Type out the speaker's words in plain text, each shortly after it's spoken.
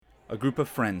A group of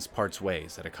friends parts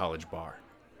ways at a college bar.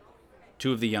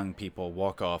 Two of the young people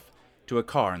walk off to a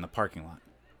car in the parking lot.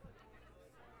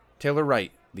 Taylor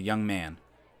Wright, the young man,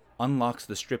 unlocks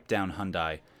the stripped-down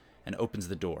Hyundai and opens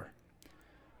the door.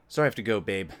 "Sorry I have to go,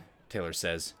 babe," Taylor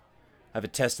says. "I have a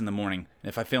test in the morning, and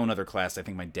if I fail another class, I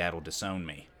think my dad will disown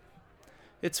me."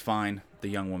 "It's fine," the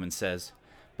young woman says,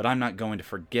 "but I'm not going to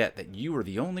forget that you were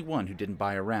the only one who didn't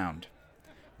buy a round."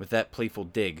 With that playful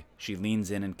dig, she leans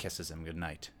in and kisses him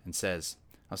goodnight, and says,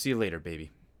 "I'll see you later,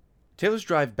 baby." Taylor's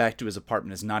drive back to his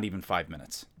apartment is not even 5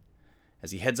 minutes.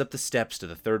 As he heads up the steps to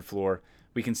the third floor,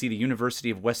 we can see the University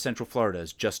of West Central Florida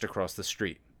is just across the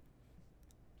street.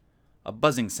 A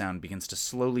buzzing sound begins to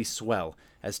slowly swell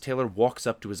as Taylor walks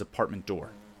up to his apartment door.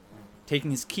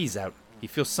 Taking his keys out, he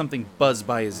feels something buzz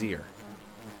by his ear.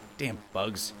 "Damn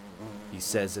bugs," he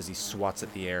says as he swats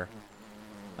at the air.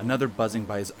 Another buzzing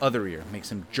by his other ear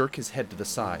makes him jerk his head to the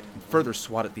side and further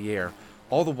swat at the air,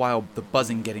 all the while the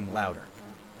buzzing getting louder.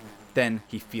 Then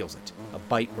he feels it, a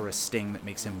bite or a sting that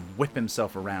makes him whip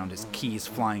himself around, his keys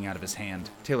flying out of his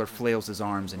hand. Taylor flails his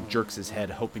arms and jerks his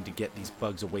head, hoping to get these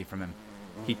bugs away from him.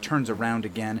 He turns around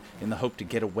again in the hope to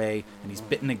get away, and he's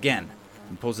bitten again,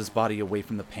 and pulls his body away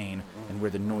from the pain and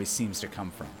where the noise seems to come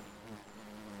from.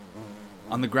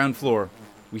 On the ground floor,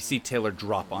 we see Taylor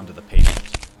drop onto the pavement.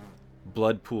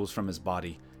 Blood pools from his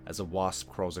body as a wasp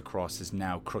crawls across his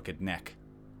now crooked neck.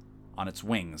 On its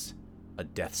wings, a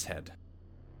death's head.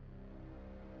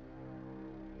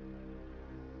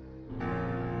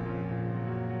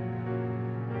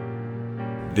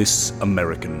 This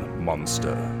American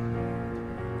Monster.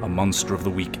 A Monster of the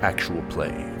Week actual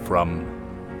play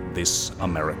from This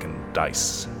American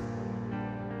Dice.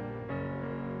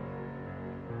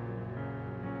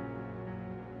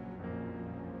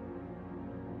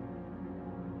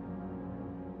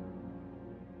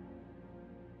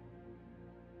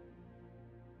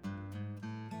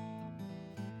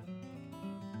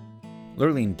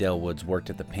 Lurleen Delwoods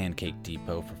worked at the Pancake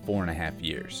Depot for 4.5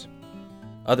 years.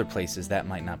 Other places that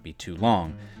might not be too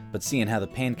long, but seeing how the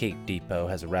Pancake Depot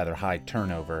has a rather high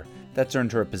turnover, that's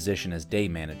earned her a position as day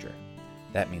manager.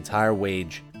 That means higher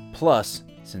wage, plus,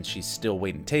 since she's still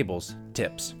waiting tables,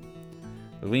 tips.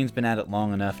 Lurleen's been at it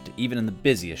long enough to, even in the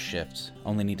busiest shifts,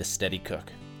 only need a steady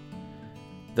cook.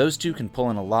 Those two can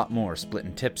pull in a lot more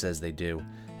splitting tips as they do,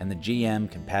 and the GM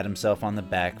can pat himself on the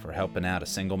back for helping out a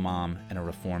single mom and a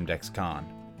reformed ex-con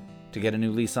to get a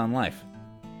new lease on life.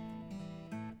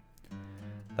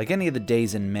 Like any of the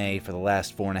days in May for the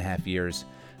last 4.5 years,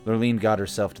 Lurleen got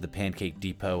herself to the Pancake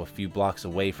Depot a few blocks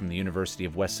away from the University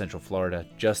of West Central Florida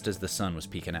just as the sun was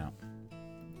peeking out.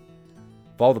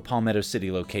 Of all the Palmetto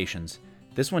City locations,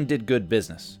 this one did good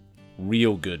business.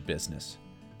 Real good business.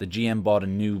 The GM bought a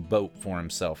new boat for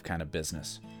himself kind of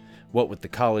business. What with the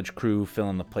college crew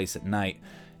filling the place at night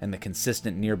and the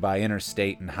consistent nearby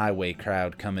interstate and highway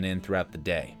crowd coming in throughout the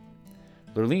day.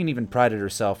 Lurleen even prided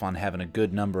herself on having a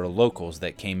good number of locals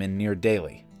that came in near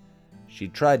daily.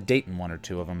 She'd tried dating one or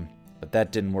two of them, but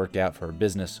that didn't work out for her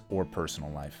business or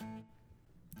personal life.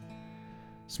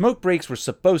 Smoke breaks were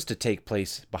supposed to take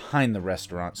place behind the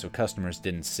restaurant so customers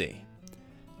didn't see.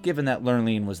 Given that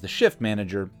Lurleen was the shift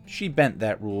manager, she bent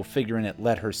that rule, figuring it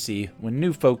let her see when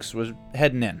new folks was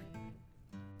heading in.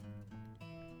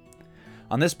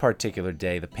 On this particular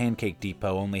day, the Pancake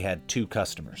Depot only had 2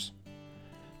 customers.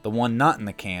 The one not in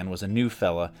the can was a new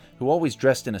fella who always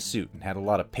dressed in a suit and had a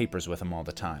lot of papers with him all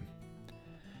the time.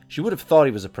 She would have thought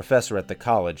he was a professor at the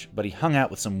college, but he hung out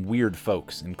with some weird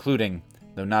folks, including,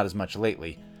 though not as much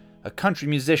lately, a country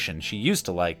musician she used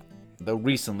to like, though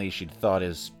recently she'd thought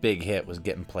his big hit was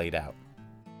getting played out.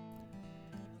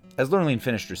 As Lurleen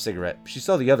finished her cigarette, she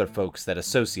saw the other folks that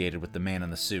associated with the man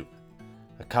in the suit.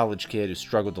 A college kid who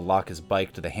struggled to lock his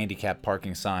bike to the handicap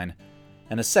parking sign,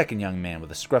 and a second young man with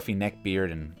a scruffy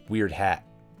neckbeard and weird hat,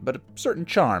 but a certain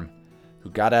charm, who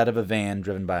got out of a van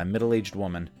driven by a middle-aged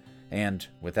woman and,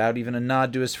 without even a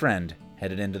nod to his friend,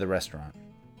 headed into the restaurant.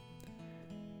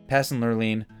 Passing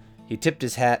Lurleen, he tipped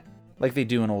his hat like they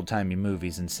do in old-timey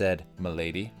movies and said,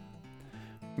 "M'lady."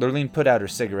 Lurleen put out her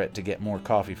cigarette to get more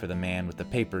coffee for the man with the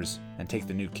papers and take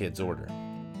the new kid's order.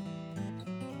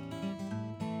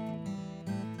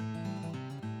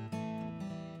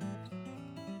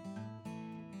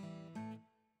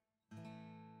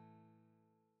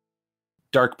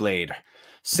 Darkblade,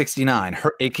 69,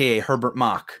 aka Herbert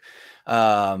Mock,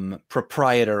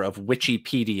 proprietor of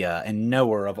Wikipedia and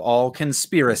knower of all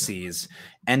conspiracies,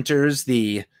 enters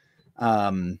the...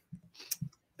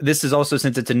 this is also,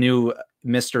 since it's a new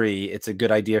mystery, it's a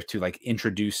good idea to like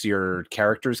introduce your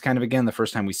characters kind of again the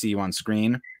first time we see you on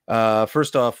screen.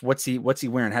 First off, what's he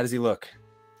wearing? How does he look?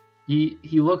 He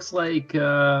looks like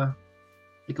a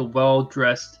well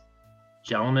dressed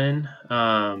gentleman.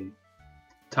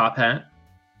 Top hat,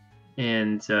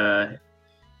 and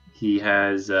he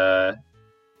has a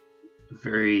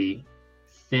very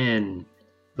thin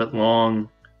but long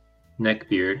neck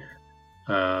beard.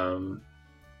 Um,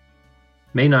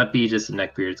 may not be just a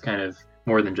neck beard; it's kind of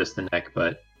more than just the neck,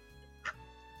 but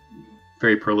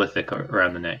very prolific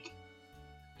around the neck.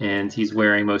 And he's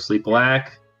wearing mostly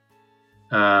black.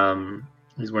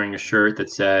 He's wearing a shirt that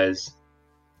says,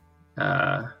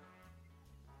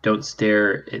 "Don't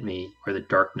stare at me, or the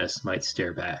darkness might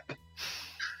stare back."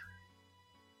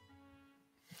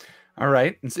 All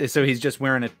right. So he's just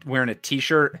wearing a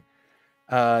t-shirt.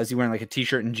 Is he wearing like a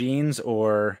t-shirt and jeans,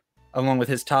 or along with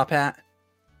his top hat?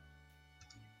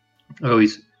 Oh,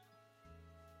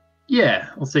 yeah.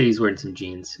 I'll say he's wearing some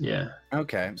jeans. Yeah.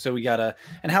 Okay. So we got a.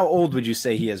 And how old would you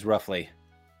say he is roughly?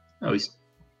 Oh, he's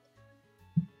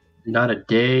not a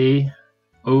day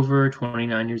over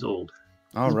 29 years old.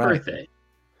 All his right. Birthday.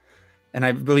 And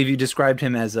I believe you described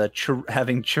him as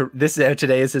having this.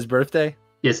 Today is his birthday.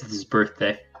 Yes, it's his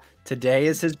birthday. Today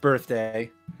is his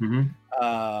birthday. Mm-hmm.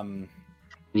 And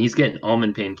he's getting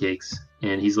almond pancakes,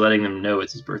 and he's letting them know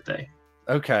it's his birthday.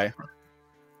 Okay.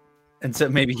 And so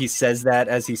maybe he says that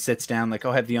as he sits down, like,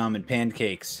 "I'll have the almond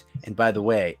pancakes. And by the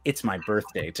way, it's my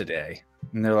birthday today."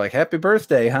 And they're like, "Happy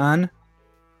birthday, hon."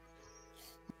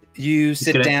 You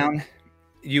sit down.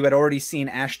 You had already seen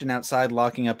Ashton outside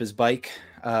locking up his bike.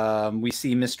 We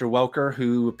see Mr. Welker,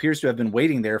 who appears to have been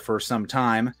waiting there for some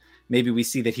time. Maybe we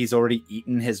see that he's already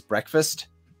eaten his breakfast,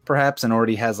 perhaps, and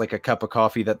already has like a cup of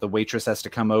coffee that the waitress has to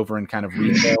come over and kind of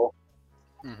refill.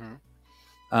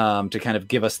 To kind of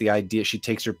give us the idea. She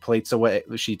takes your plates away.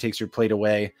 She takes your plate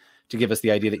away to give us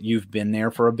the idea that you've been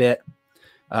there for a bit.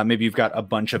 Maybe you've got a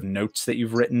bunch of notes that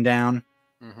you've written down.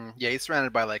 Yeah, he's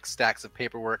surrounded by like stacks of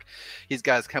paperwork. He's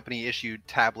got his company issued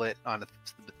tablet on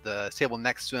the table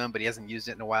next to him, but he hasn't used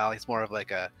it in a while. He's more of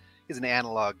like he's an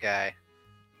analog guy.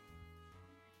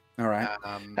 All right.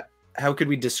 How could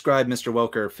we describe Mr.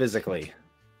 Welker physically?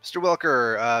 Mr.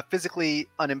 Welker, physically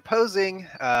unimposing,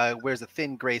 wears a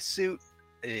thin gray suit,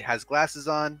 he has glasses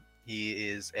on. He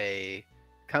is a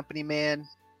company man,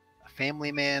 a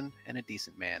family man, and a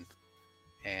decent man.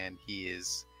 And he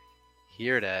is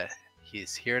here to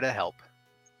help.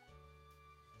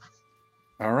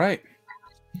 All right.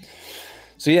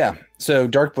 So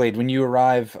Darkblade, when you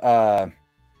arrive,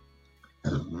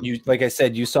 you, like I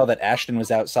said, you saw that Ashton was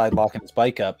outside locking his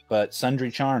bike up, but Sundry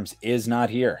Charms is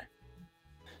not here.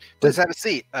 Please have a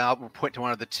seat. I'll point to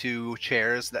one of the two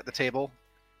chairs at the table,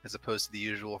 as opposed to the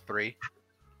usual three.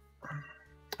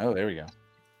 Oh, there we go.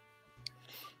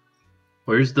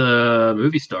 Where's the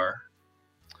movie star?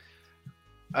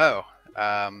 Oh,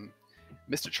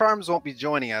 Mr. Charms won't be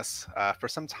joining us for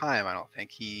some time, I don't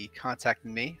think. He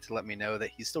contacted me to let me know that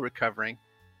he's still recovering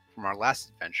from our last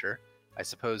adventure. I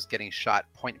suppose getting shot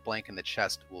point blank in the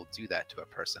chest will do that to a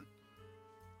person.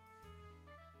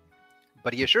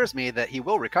 But he assures me that he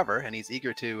will recover, and he's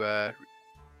eager to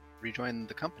rejoin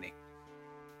the company.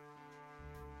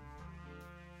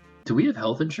 Do we have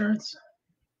health insurance?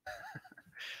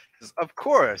 Of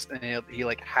course. And he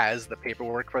like has the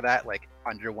paperwork for that, like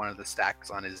under one of the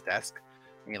stacks on his desk.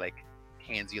 And he like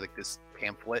hands you like this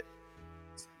pamphlet.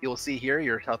 You'll see here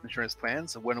your health insurance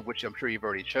plans, one of which I'm sure you've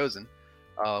already chosen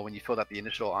when you filled out the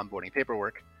initial onboarding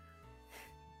paperwork.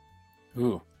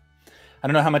 Ooh. I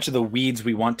don't know how much of the weeds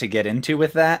we want to get into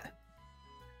with that.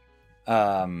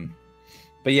 But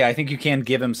yeah, I think you can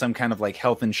give him some kind of like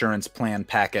health insurance plan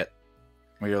packet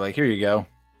where you're like, here you go.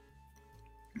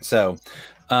 So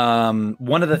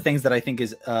one of the things that I think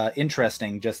is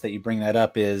interesting, just that you bring that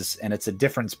up, is, and it's a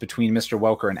difference between Mr.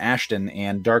 Welker and Ashton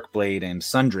and Darkblade and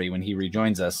Sundry when he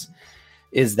rejoins us,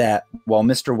 is that while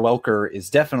Mr. Welker is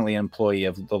definitely an employee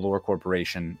of the Lore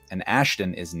Corporation and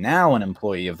Ashton is now an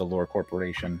employee of the Lore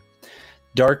Corporation,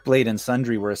 Darkblade and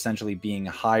Sundry were essentially being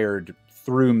hired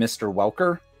through Mr.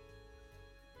 Welker.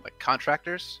 Like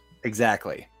contractors?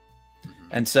 Exactly.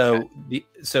 And so,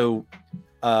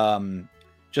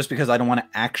 just because I don't want to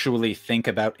actually think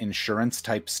about insurance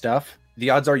type stuff,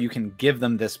 the odds are you can give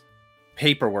them this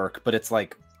paperwork, but it's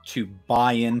like to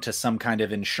buy into some kind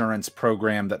of insurance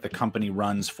program that the company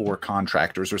runs for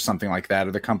contractors or something like that,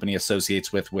 or the company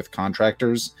associates with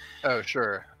contractors. Oh,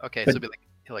 sure. Okay, But, so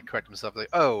he'll like correct himself. Like,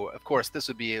 oh, of course, this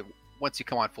would be once you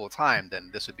come on full time, then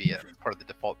this would be a part of the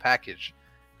default package.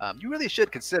 You really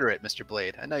should consider it, Mr.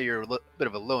 Blade. I know you're a bit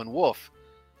of a lone wolf.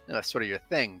 You know, that's sort of your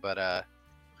thing, but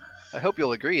I hope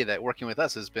you'll agree that working with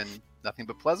us has been nothing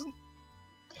but pleasant.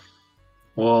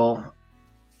 Well,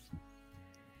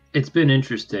 it's been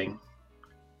interesting.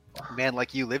 A man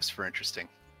like you lives for interesting.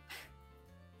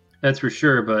 That's for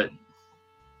sure, but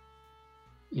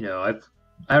I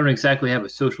don't exactly have a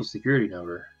social security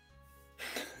number.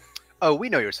 Oh, we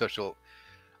know your social.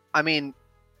 I mean,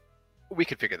 we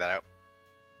could figure that out.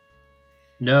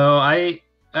 No, I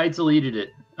deleted it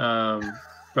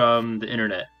from the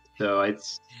internet, so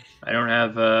I don't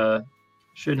have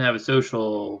shouldn't have a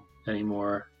social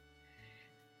anymore.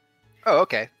 Oh,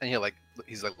 okay. And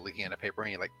he's like looking at a paper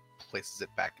and he like places it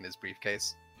back in his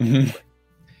briefcase. Mhm.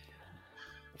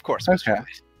 Of course. Okay.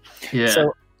 Yeah.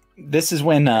 So this is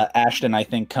when Ashton, I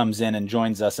think, comes in and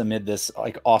joins us amid this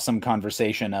like awesome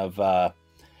conversation of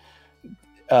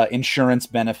insurance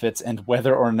benefits and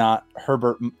whether or not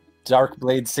Herbert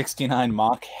Darkblade 69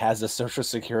 Mock has a social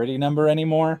security number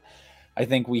anymore. I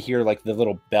think we hear like the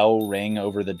little bell ring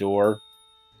over the door.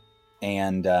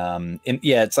 And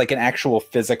it's like an actual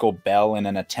physical bell in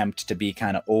an attempt to be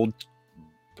kind of old,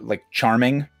 like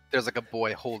charming. There's like a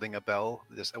boy holding a bell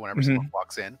just whenever someone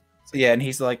walks in. Yeah, and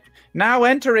he's like, "Now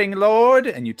entering, Lord,"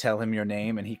 and you tell him your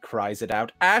name, and he cries it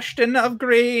out, "Ashton of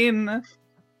Green,"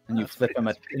 and you flip him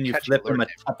a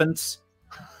tuppence.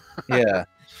 Yeah,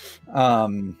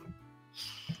 and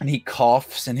he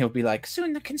coughs, and he'll be like,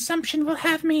 "Soon the consumption will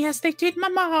have me as they did my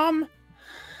mom."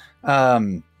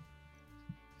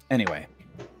 Anyway,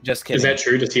 just kidding. Is that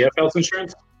true? Does he have health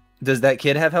insurance? Does that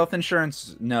kid have health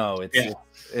insurance? No,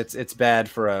 it's bad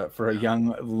for a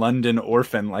young London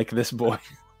orphan like this boy.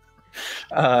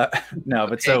 No,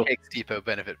 but so Pancake Depot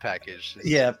benefit package.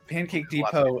 Pancake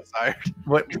Depot.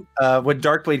 What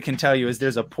Darkblade can tell you is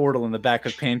there's a portal in the back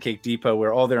of Pancake Depot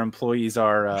where all their employees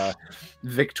are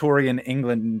Victorian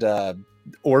England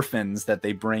orphans that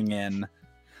they bring in.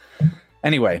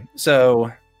 Anyway,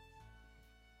 so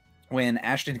when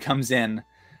Ashton comes in,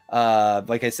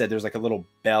 like I said, there's like a little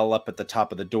bell up at the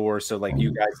top of the door, so like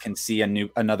you guys can see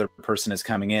another person is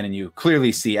coming in, and you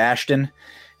clearly see Ashton.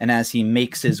 And as he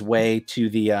makes his way to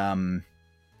the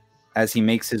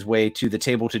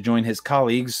table to join his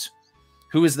colleagues,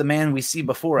 who is the man we see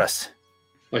before us?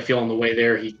 I feel on the way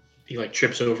there, he like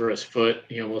trips over his foot.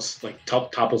 He almost like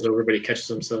topples over, but he catches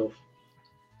himself.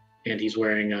 And he's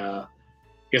wearing, I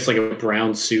guess, like a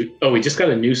brown suit. Oh, he just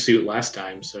got a new suit last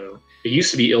time, so it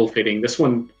used to be ill-fitting. This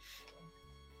one,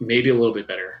 maybe a little bit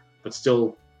better, but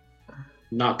still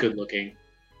not good looking.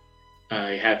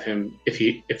 I have him if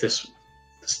this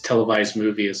televised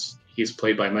movie he's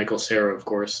played by Michael Cera, of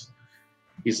course.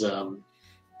 He's in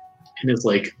his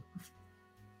like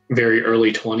very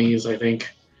early 20s, I think.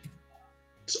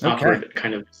 It's awkward, it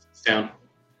kind of sits down.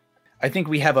 I think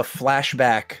we have a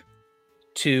flashback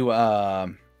to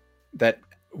that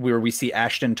where we see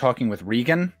Ashton talking with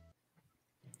Regan.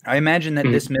 I imagine that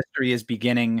this mystery is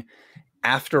beginning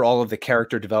after all of the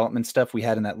character development stuff we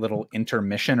had in that little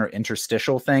intermission or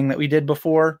interstitial thing that we did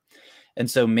before. And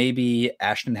so maybe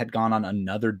Ashton had gone on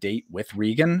another date with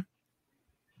Regan.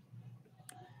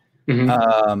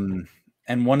 And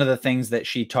one of the things that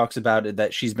she talks about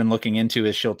that she's been looking into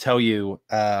is she'll tell you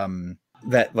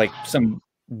that like some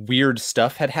weird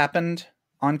stuff had happened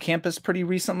on campus pretty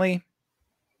recently.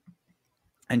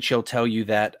 And she'll tell you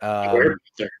that another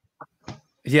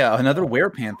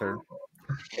werepanther,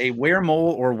 a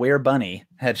weremole or werebunny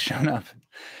had shown up.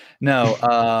 No,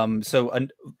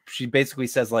 she basically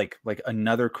says like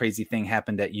another crazy thing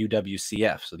happened at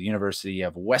UWCF, so the University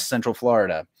of West Central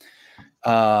Florida.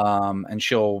 And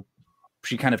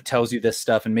she kind of tells you this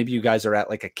stuff, and maybe you guys are at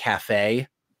like a cafe,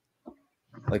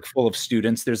 like full of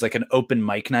students. There's like an open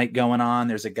mic night going on.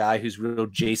 There's a guy who's real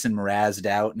Jason Mrazed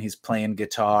out, and he's playing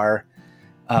guitar.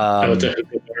 It's a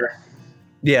hookah bar.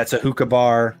 Yeah, it's a hookah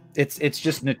bar. It's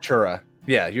just Natura.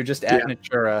 Yeah, you're just at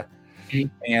Natura.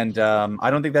 And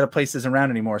I don't think that a place is around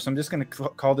anymore, so I'm just going to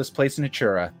call this place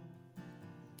Natura.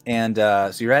 And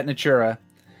so you're at Natura,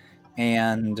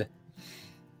 and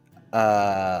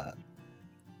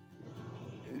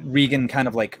Regan kind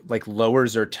of like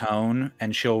lowers her tone,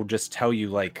 and she'll just tell you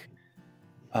like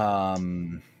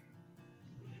apparently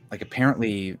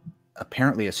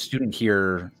a student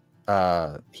here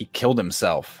he killed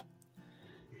himself,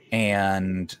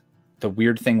 and the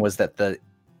weird thing was that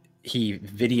he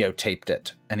videotaped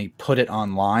it and he put it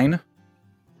online,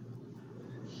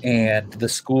 and the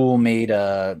school made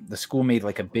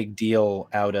like a big deal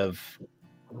out of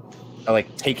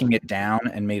like taking it down,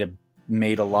 and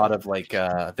made a lot of like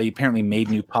they apparently made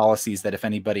new policies that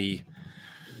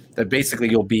that basically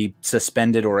you'll be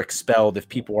suspended or expelled if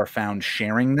people are found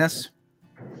sharing this.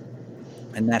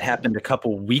 And that happened a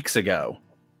couple weeks ago.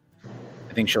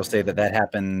 I think she'll say that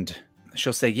happened.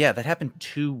 She'll say, yeah, that happened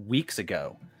 2 weeks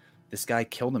ago. This guy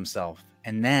killed himself.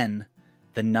 And then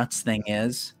the nuts thing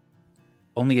is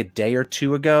only a day or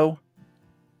two ago,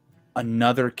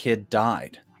 another kid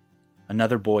died.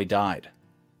 Another boy died.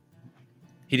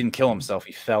 He didn't kill himself.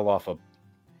 He fell off like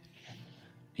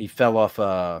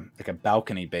a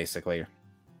balcony, basically.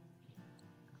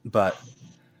 But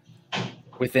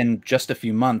within just a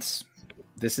few months,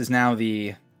 this is now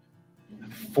the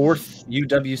fourth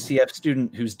UWCF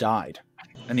student who's died.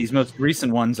 And these most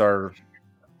recent ones are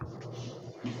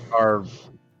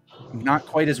not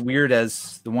quite as weird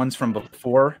as the ones from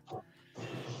before,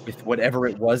 with whatever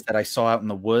it was that I saw out in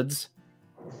the woods.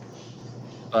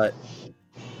 But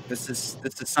this is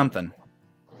something.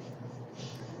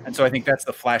 And so I think that's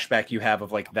the flashback you have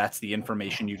of like that's the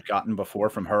information you'd gotten before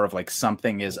from her of like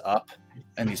something is up.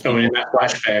 And these and in that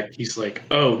flashback, he's like,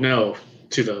 "Oh no,"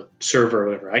 to the server or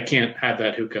whatever. "I can't have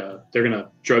that hookah. They're gonna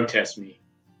drug test me.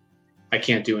 I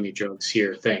can't do any drugs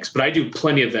here, thanks. But I do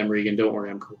plenty of them, Regan. Don't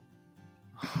worry, I'm cool."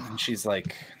 And she's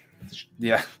like,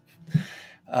 "Yeah."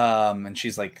 And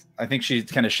she's like, I think she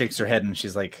kind of shakes her head and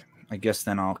she's like, "I guess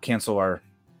then I'll cancel our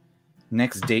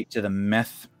next date to the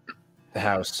meth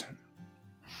house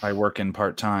I work in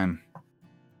part-time."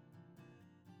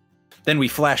 Then we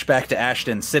flash back to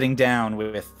Ashton sitting down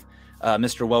with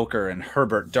Mr. Welker and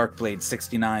Herbert Darkblade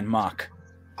 69 Mock.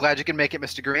 Glad you can make it,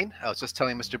 Mr. Green. I was just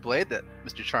telling Mr. Blade that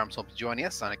Mr. Charms won't be joining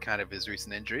us on account of his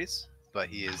recent injuries, but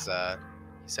he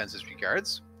sends his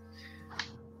regards.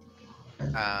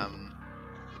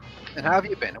 And how have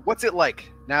you been? What's it like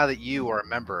now that you are a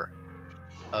member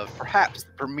of perhaps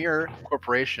the premier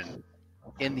corporation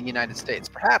in the United States,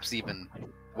 perhaps even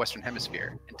Western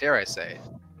Hemisphere, and dare I say,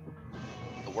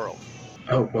 the world?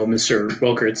 Oh, well, Mr.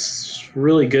 Welker, it's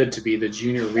really good to be the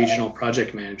junior regional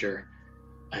project manager.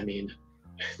 I mean,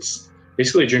 it's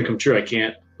basically a dream come true. I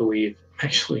can't believe I'm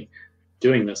actually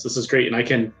doing this. This is great. And I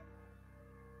can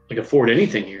like afford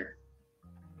anything here.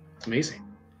 It's amazing.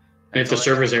 And if the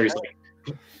server's there, he's like,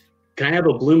 "Can I have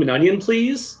a bloomin' onion,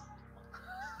 please?"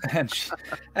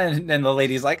 And then the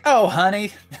lady's like, "Oh,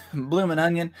 honey, bloomin'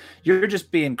 onion, you're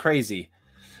just being crazy.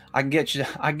 I can get you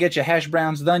hash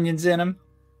browns with onions in them."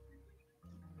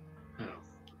 Oh,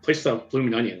 place without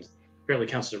bloomin' onions barely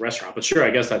counts as a restaurant, but sure, I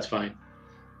guess that's fine.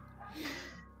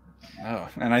 Oh,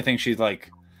 and I think she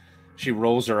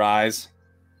rolls her eyes.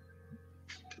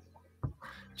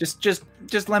 Just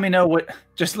let me know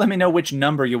which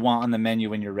number you want on the menu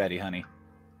when you're ready, honey.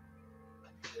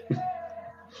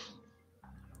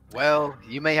 Well,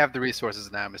 you may have the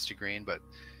resources now, Mr. Green, but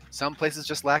some places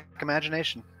just lack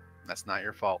imagination. That's not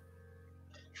your fault.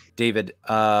 David,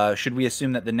 should we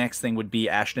assume that the next thing would be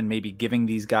Ashton maybe giving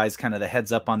these guys kind of the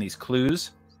heads up on these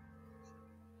clues?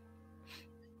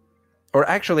 Or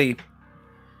actually,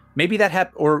 maybe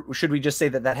that or should we just say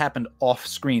that happened off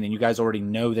screen and you guys already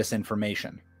know this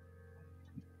information?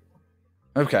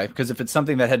 Okay, because if it's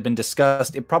something that had been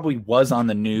discussed, it probably was on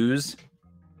the news.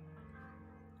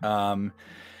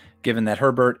 Given that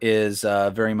Herbert is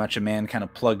very much a man kind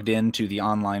of plugged into the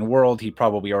online world, he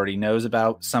probably already knows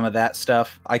about some of that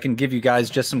stuff. I can give you guys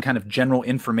just some kind of general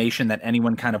information that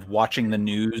anyone kind of watching the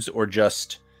news or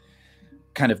just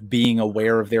kind of being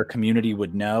aware of their community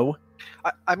would know.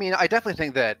 I mean, I definitely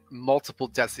think that multiple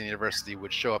deaths in the university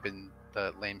would show up in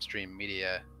the lamestream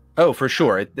media. Oh, for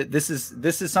sure. This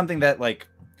is something that like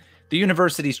the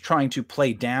university's trying to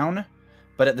play down,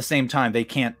 but at the same time they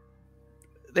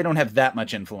don't have that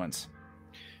much influence.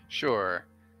 Sure.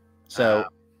 So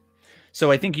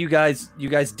I think you guys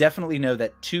definitely know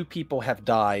that 2 people have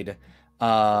died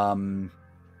in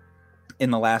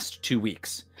the last 2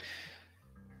 weeks.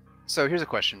 So here's a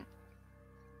question.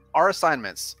 Our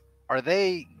assignments, are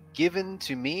they given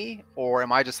to me, or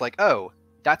am I just like, oh,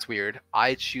 that's weird,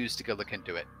 I choose to go look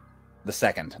into it?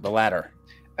 The latter.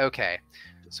 Okay.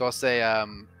 So I'll say,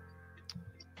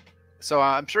 so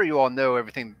I'm sure you all know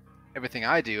everything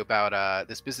I do about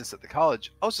this business at the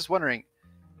college. I was just wondering,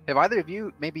 have either of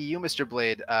you, maybe you, Mr.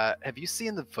 Blade, have you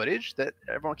seen the footage that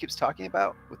everyone keeps talking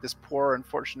about with this poor,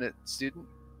 unfortunate student?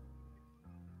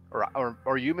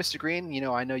 Or you, Mr. Green? You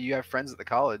know, I know you have friends at the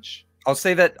college. I'll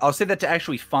say that to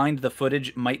actually find the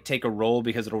footage might take a roll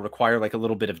because it'll require like a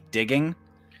little bit of digging.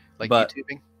 Like but,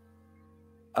 YouTubing?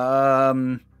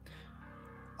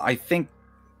 I think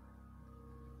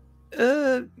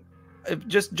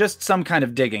just some kind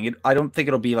of digging. I don't think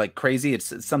it'll be like crazy.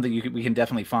 It's something we can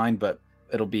definitely find, but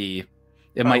it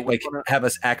might like have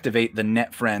us activate the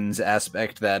net friends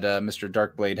aspect that Mr.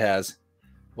 Darkblade has.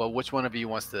 Well, which one of you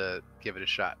wants to give it a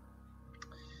shot?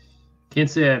 Can't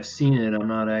say I've seen it. I'm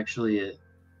not actually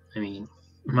I'm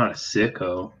not a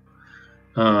sicko.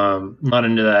 Not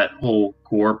into that whole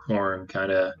gore porn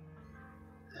kind of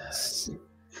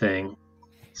thing.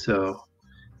 So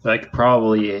I could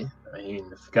probably I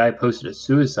mean, if the guy posted a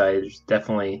suicide, there's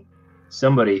definitely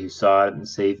somebody who saw it and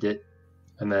saved it,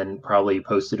 and then probably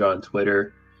posted it on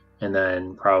Twitter, and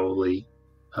then probably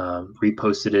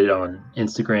reposted it on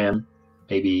Instagram,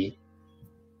 maybe,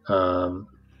 Pornhub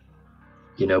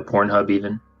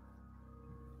even.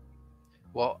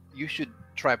 Well, you should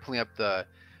try pulling up the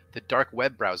dark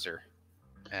web browser,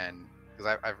 and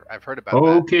because I've heard about that.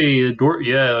 Okay,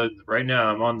 right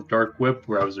now I'm on the dark web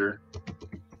browser.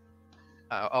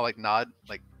 Like nod,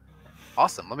 like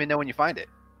awesome. Let me know when you find it.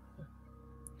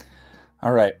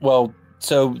 All right. Well,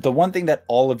 so the one thing that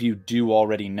all of you do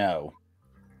already know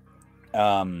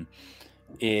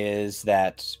is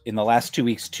that in the last 2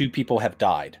 weeks, 2 people have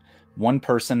died. One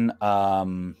person,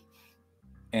 and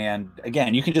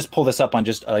again, you can just pull this up on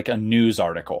just like a news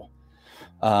article.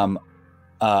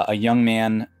 A young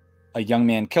man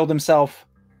killed himself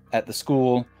at the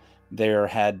school. There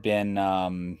had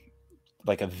been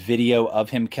like a video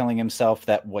of him killing himself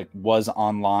that was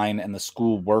online, and the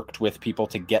school worked with people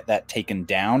to get that taken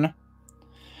down.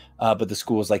 But the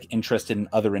school is like interested in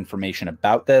other information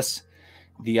about this.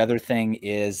 The other thing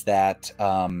is that,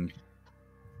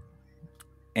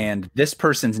 and this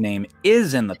person's name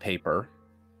is in the paper.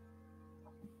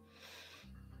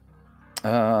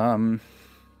 A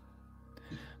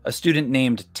student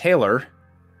named Taylor.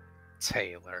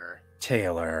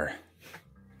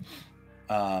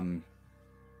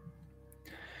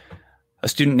 A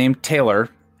student named Taylor.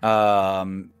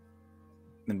 And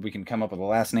we can come up with a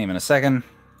last name in a second.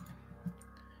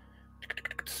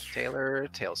 Taylor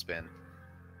Tailspin.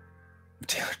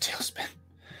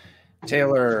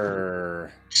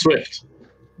 Taylor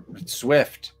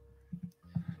Swift.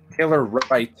 Taylor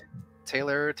Wright.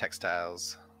 Taylor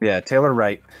Textiles. Yeah, Taylor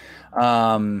Wright.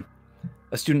 A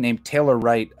student named Taylor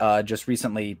Wright just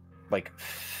recently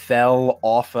fell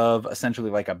off of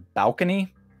essentially like a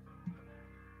balcony.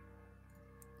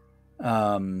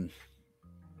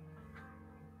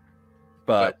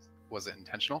 But was it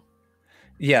intentional?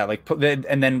 Yeah,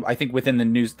 and then I think within the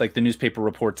news, like the newspaper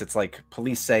reports, it's like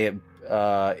police say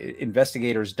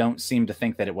investigators don't seem to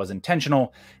think that it was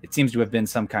intentional. It seems to have been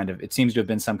some kind of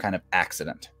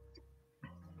accident.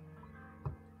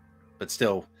 But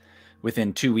still,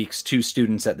 within 2 weeks, 2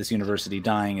 students at this university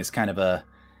dying is kind of a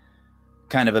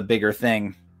bigger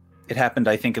thing. It happened,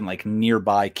 I think, in like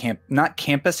nearby not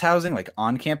campus housing, like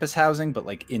on campus housing, but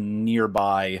like in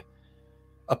nearby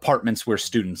apartments where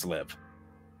students live.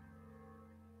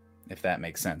 If that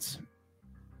makes sense.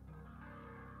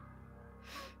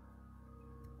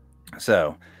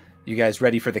 So, you guys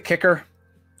ready for the kicker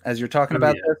as you're talking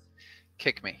about this?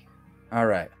 Kick me. All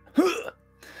right.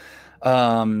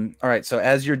 All right. So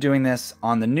as you're doing this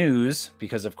on the news,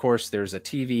 because of course there's a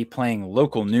TV playing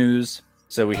local news.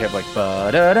 So we have like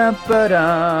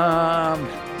ba-da-da-ba-dum.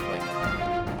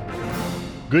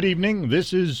 Good evening.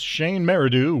 This is Shane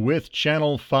Meridew with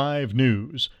Channel 5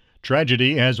 News.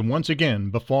 Tragedy has once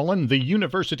again befallen the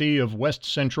University of West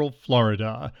Central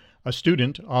Florida. A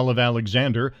student, Olive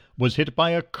Alexander, was hit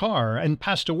by a car and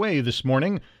passed away this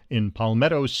morning in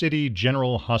Palmetto City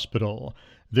General Hospital.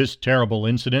 This terrible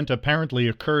incident apparently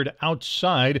occurred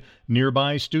outside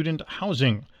nearby student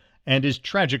housing and is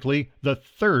tragically the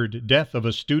 3rd death of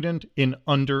a student in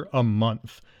under a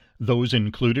month. Those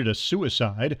included a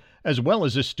suicide as well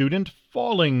as a student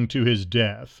falling to his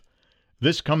death.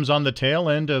 This comes on the tail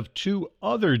end of 2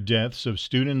 other deaths of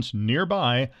students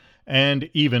nearby and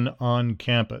even on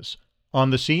campus.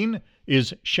 On the scene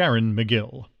is Sharon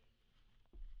McGill.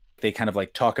 They kind of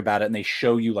like talk about it and they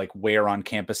show you like where on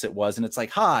campus it was. And it's like,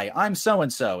 hi, I'm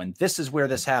so-and-so. And this is where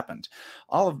this happened.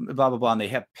 All of blah, blah, blah. And they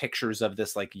have pictures of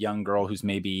this like young girl who's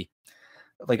maybe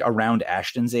like around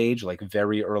Ashton's age, like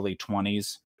very early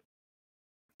 20s.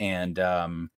 And,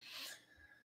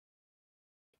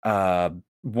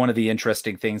 one of the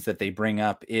interesting things that they bring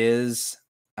up is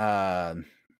they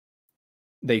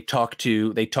talk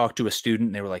to a student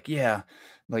and they were like, yeah,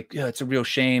 it's a real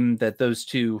shame that those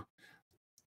two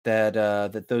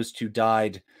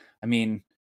died. I mean,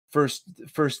 first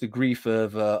the grief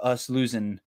of us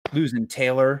losing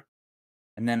Taylor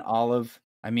and then Olive.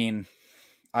 I mean,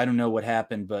 I don't know what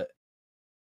happened, but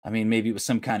I mean, maybe it was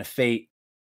some kind of fate.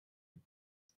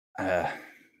 I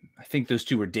think those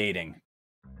two were dating.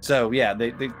 So yeah,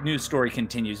 the news story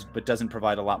continues, but doesn't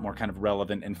provide a lot more kind of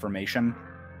relevant information.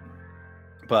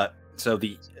 But so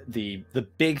the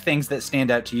big things that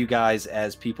stand out to you guys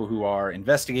as people who are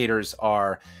investigators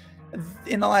are,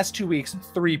 in the last 2 weeks,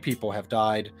 3 people have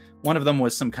died. One of them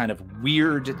was some kind of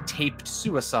weird taped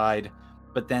suicide,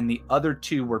 but then the other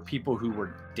 2 were people who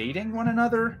were dating one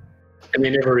another. And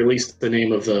they never released the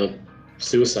name of the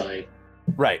suicide.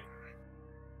 Right.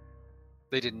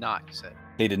 They did not, you said.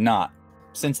 They did not.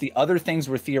 Since the other things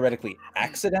were theoretically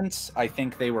accidents, I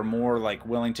think they were more like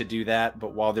willing to do that.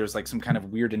 But while there's like some kind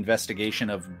of weird investigation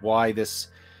of why this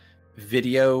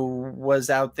video was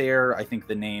out there, I think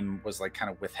the name was like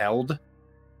kind of withheld.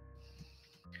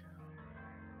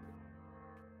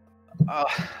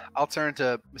 I'll turn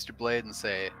to Mr. Blade and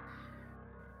say,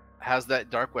 how's that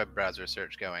dark web browser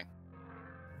search going?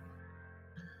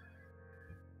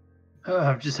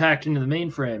 I've just hacked into the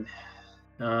mainframe.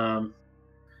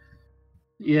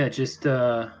 Yeah, just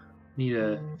need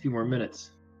a few more minutes.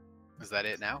 Is that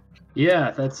it now? Yeah,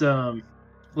 that's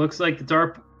looks like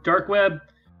the dark web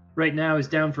right now is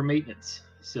down for maintenance.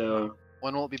 So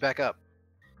When will it be back up?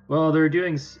 well, they're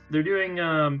doing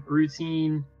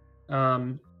routine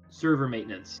server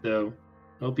maintenance. So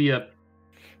it'll be up.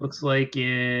 Looks like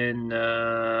in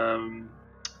look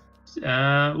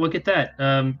at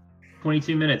that.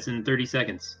 22 minutes and 30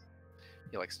 seconds.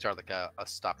 You like start like a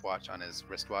stopwatch on his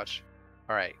wristwatch.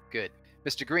 All right, good.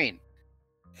 Mr. Green,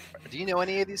 do you know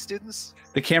any of these students?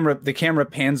 The camera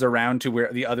pans around to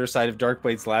where the other side of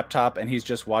Darkblade's laptop, and he's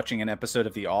just watching an episode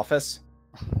of The Office.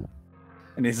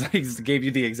 And he's gave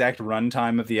you the exact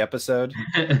runtime of the episode.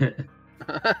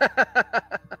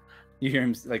 You hear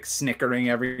him like snickering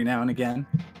every now and again.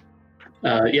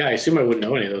 Yeah, I assume I wouldn't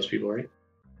know any of those people, right?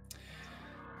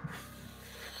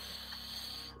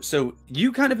 So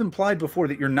you kind of implied before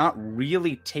that you're not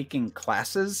really taking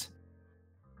classes.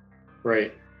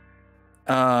 Right.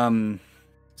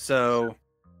 So,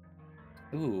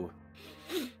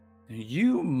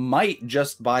 you might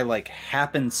just by like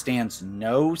happenstance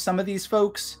know some of these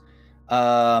folks.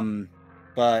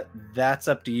 But that's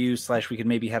up to you. / we could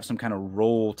maybe have some kind of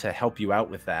role to help you out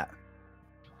with that.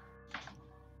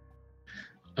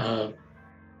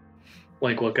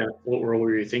 Like what role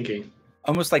were you thinking?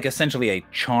 Almost like essentially a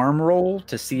charm roll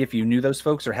to see if you knew those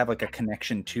folks or have like a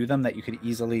connection to them that you could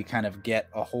easily kind of get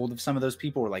a hold of some of those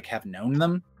people or like have known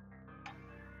them.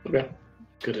 Okay,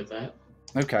 good at that.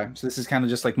 Okay, so this is kind of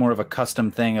just like more of a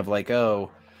custom thing of like, how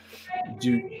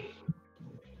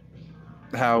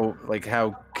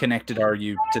connected are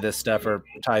you to this stuff or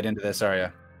tied into this? Are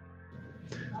you?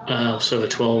 So a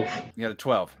 12. You got a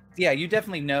 12. Yeah, you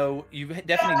definitely knew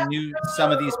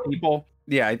some of these people.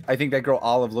 Yeah, I think that girl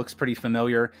Olive looks pretty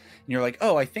familiar. And you're like,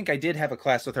 oh, I think I did have a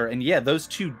class with her. And yeah, those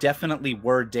two definitely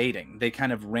were dating. They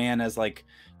kind of ran as like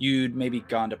you'd maybe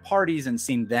gone to parties and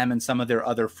seen them and some of their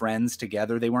other friends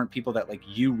together. They weren't people that like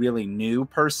you really knew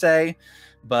per se,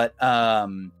 but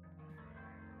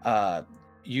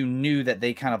you knew that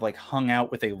they kind of like hung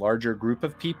out with a larger group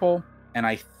of people. And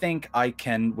I think I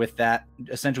can, with that,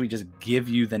 essentially just give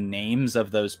you the names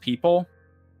of those people.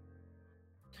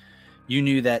 You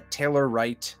knew that Taylor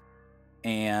Wright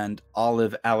and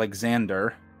Olive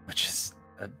Alexander, which is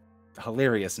a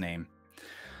hilarious name,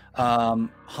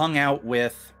 hung out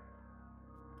with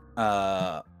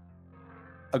a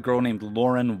girl named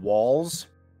Lauren Walls,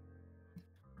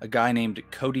 a guy named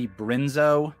Cody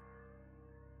Brinzo,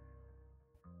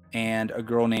 and a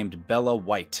girl named Bella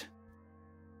White.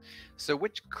 So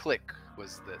which clique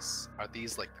was this? Are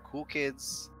these like the cool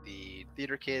kids, the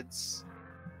theater kids?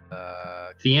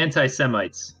 The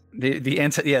anti-Semites. They're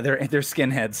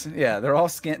skinheads. Yeah, they're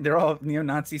all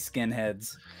neo-Nazi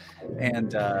skinheads.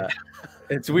 And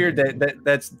it's weird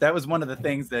that was one of the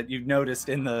things that you've noticed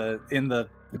in the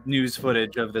news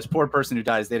footage of this poor person who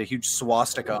dies. They had a huge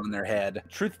swastika on their head.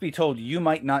 Truth be told, you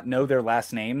might not know their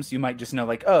last names. You might just know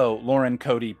like, oh, Lauren,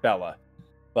 Cody, Bella.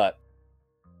 But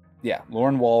yeah,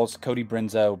 Lauren Walls, Cody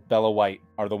Brinzo, Bella White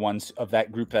are the ones of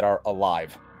that group that are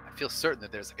alive. I feel certain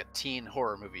that there's like a teen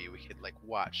horror movie we could like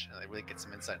watch and like really get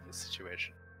some insight into this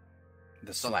situation.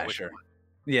 The Don't know which slasher. one.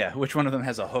 Yeah, which one of them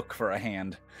has a hook for a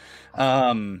hand?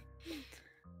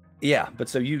 Yeah, but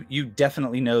so you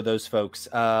definitely know those folks.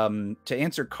 To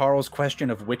answer Carl's question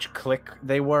of which clique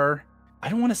they were, I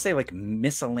don't want to say like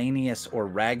miscellaneous or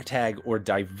ragtag or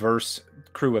diverse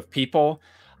crew of people.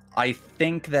 I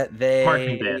think that they...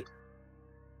 Marching band.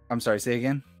 I'm sorry, say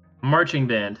again? Marching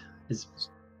band is...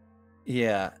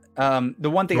 Yeah. The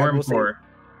one thing I will say,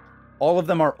 all of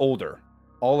them are older.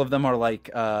 All of them are like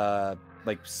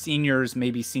seniors,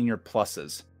 maybe senior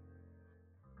pluses.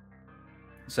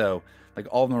 So like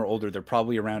all of them are older. They're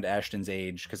probably around Ashton's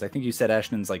age because I think you said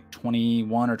Ashton's like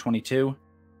 21 or 22.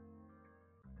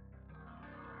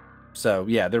 So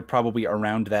yeah, they're probably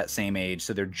around that same age.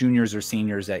 So they're juniors or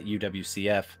seniors at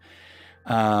UWCF.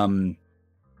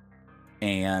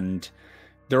 And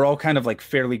they're all kind of like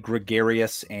fairly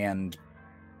gregarious and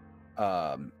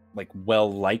like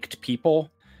well-liked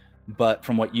people. But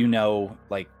from what you know,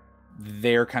 like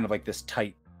they're kind of like this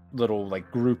tight little like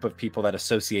group of people that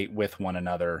associate with one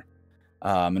another.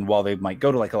 And while they might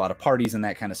go to like a lot of parties and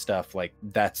that kind of stuff, like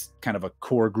that's kind of a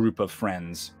core group of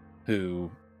friends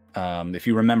who, if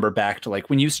you remember back to like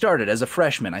when you started as a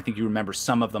freshman, I think you remember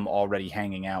some of them already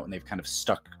hanging out and they've kind of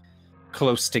stuck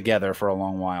close together for a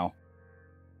long while.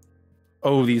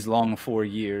 Oh, these long 4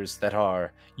 years that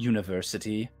are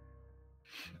university.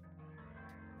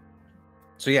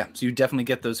 So yeah, so you definitely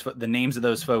get the names of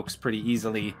those folks pretty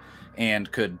easily,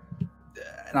 and could,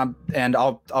 and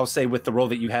I'll say with the role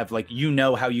that you have, like you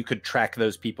know how you could track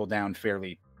those people down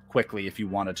fairly quickly if you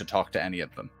wanted to talk to any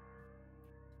of them.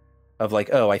 Of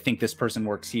like, oh, I think this person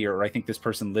works here, or I think this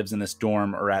person lives in this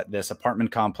dorm or at this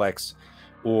apartment complex,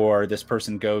 or this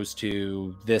person goes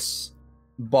to this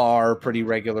bar pretty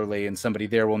regularly, and somebody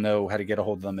there will know how to get a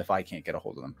hold of them if I can't get a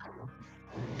hold of them.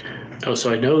 Oh,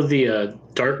 so I know the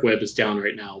dark web is down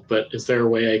right now, but is there a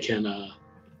way I can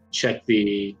check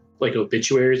the like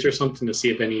obituaries or something to see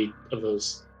if any of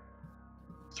those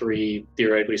 3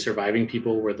 theoretically surviving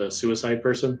people were the suicide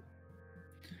person?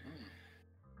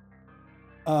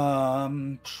 I'll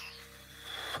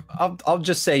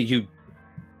just say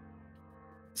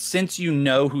since you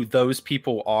know who those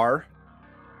people are,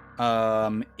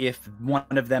 if one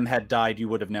of them had died, you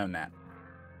would have known that.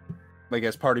 Like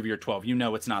as part of your 12, you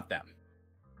know it's not them.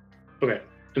 Okay.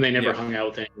 And they never hung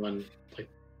out with anyone. Like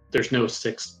there's no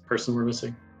 6th person we're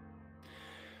missing.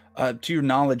 To your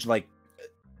knowledge, like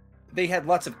they had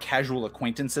lots of casual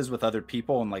acquaintances with other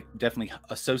people and like definitely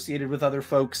associated with other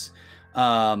folks.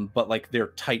 But like their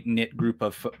tight-knit group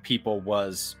of people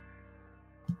was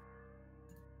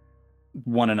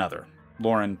one another.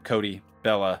 Lauren, Cody,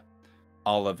 Bella,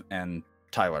 Olive, and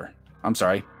Tyler. I'm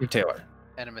sorry, Taylor.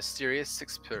 And a mysterious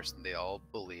 6th person they all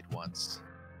bullied once.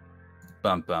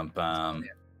 Bum, bum, bum.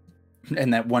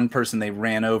 And that one person they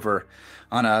ran over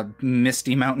on a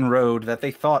misty mountain road that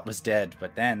they thought was dead,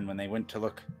 but then when they went to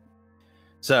look...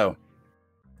 So...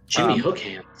 Jimmy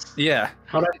Hookhands. Yeah.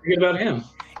 How did I forget about him?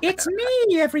 It's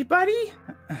me, everybody!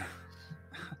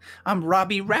 I'm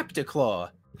Robbie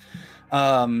Raptorclaw.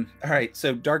 All right,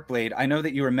 so Darkblade, I know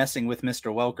that you were messing with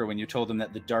Mr. Welker when you told him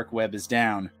that the dark web is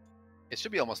down. It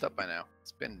should be almost up by now.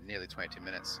 It's been nearly 22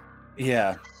 minutes.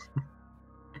 Yeah.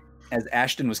 As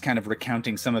Ashton was kind of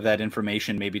recounting some of that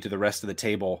information maybe to the rest of the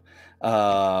table,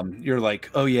 you're like,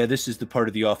 oh yeah, this is the part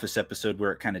of the Office episode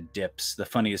where it kind of dips. The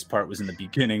funniest part was in the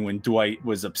beginning when Dwight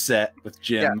was upset with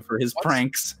Jim for his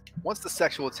pranks. Once the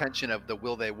sexual tension of the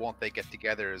will they, won't they get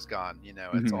together is gone,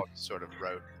 it's all just sort of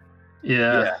rote.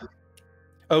 Yeah.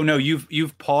 Oh no,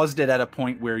 you've paused it at a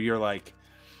point where you're like,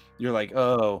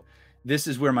 oh, this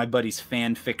is where my buddy's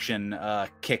fan fiction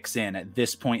kicks in at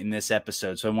this point in this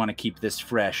episode, so I want to keep this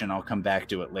fresh, and I'll come back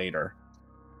to it later.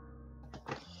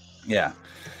 Yeah.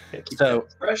 So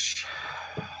fresh.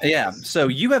 Yeah. So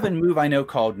you have a move I know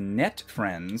called Net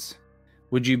Friends.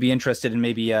 Would you be interested in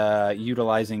maybe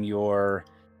utilizing your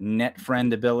Net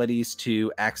Friend abilities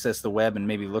to access the web and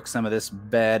maybe look some of this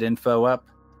bad info up?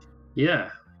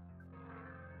 Yeah.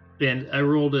 And I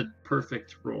rolled a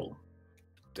perfect roll.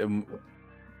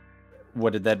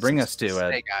 What did that bring us to?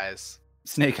 Snake Eyes.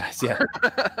 Snake Eyes, yeah.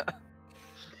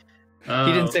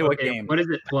 He didn't say what game. What is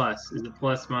it plus? Is it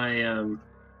plus my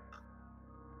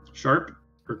sharp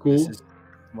or cool? This is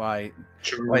why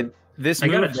this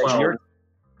move, I got a 12.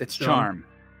 It's charm.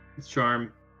 It's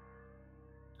charm.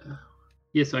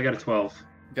 Yeah, so I got a 12.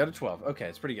 Got a 12. Okay,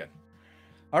 it's pretty good.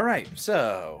 All right,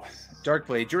 so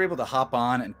Darkblade, you're able to hop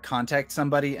on and contact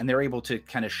somebody, and they're able to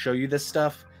kind of show you this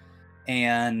stuff.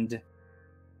 And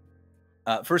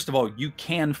first of all, you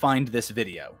can find this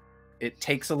video. It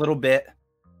takes a little bit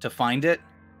to find it,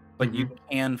 but you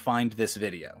can find this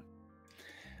video.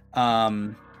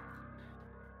 I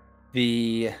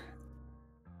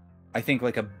think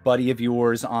like a buddy of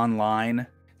yours online,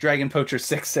 Dragon Poacher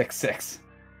 666.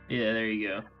 Yeah, there you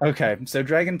go. Okay, so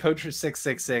Dragon Poacher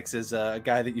 666 is a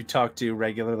guy that you talk to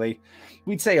regularly.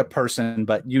 We'd say a person,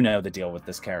 but you know the deal with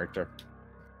this character.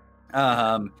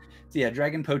 So yeah,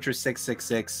 Dragon Poacher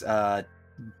 666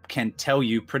 can tell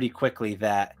you pretty quickly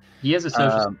that he has a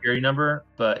social security number,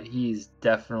 but he's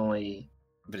definitely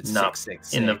not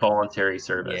 666. in the voluntary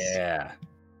service. Yeah.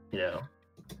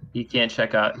 He can't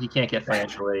get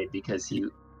financial aid because he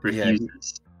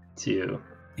refuses to.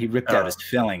 He ripped out his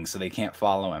fillings, so they can't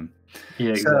follow him.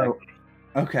 Yeah,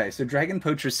 exactly. So Dragon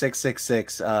Poacher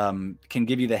 666 can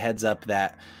give you the heads up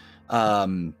that,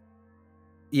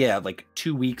 like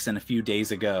 2 weeks and a few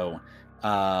days ago,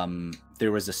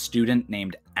 there was a student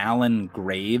named Alan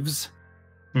Graves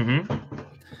who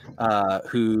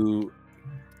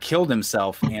killed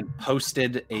himself and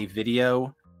posted a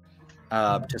video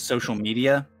to social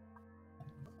media.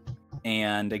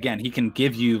 And again, he can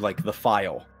give you like the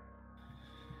file.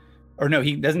 Or no,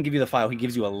 he doesn't give you the file. He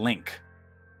gives you a link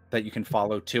that you can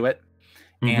follow to it.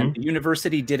 Mm-hmm. And the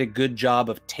university did a good job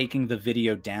of taking the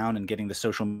video down and getting the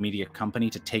social media company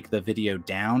to take the video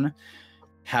down.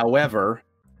 However,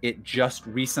 it just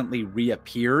recently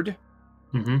reappeared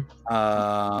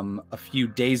a few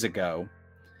days ago.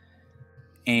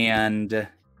 And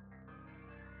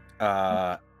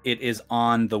it is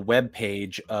on the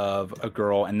webpage of a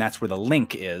girl, and that's where the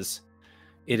link is.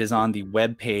 It is on the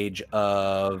webpage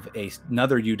of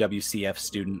another UWCF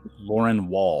student, Lauren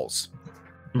Walls.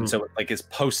 And so it like is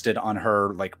posted on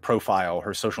her like profile,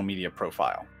 her social media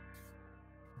profile.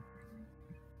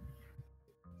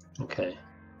 Okay.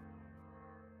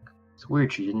 It's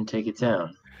weird she didn't take it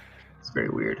down. It's very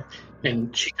weird.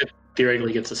 And she could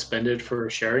theoretically get suspended for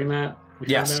sharing that.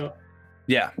 Yes.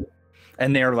 Yeah.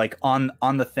 And they're like on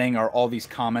the thing are all these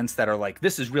comments that are like,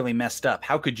 this is really messed up.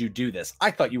 How could you do this?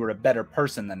 I thought you were a better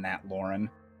person than that, Lauren.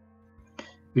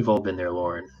 We've all been there,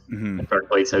 Lauren. Mm-hmm.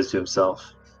 Darkblade says to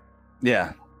himself.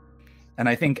 Yeah. And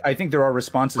I think there are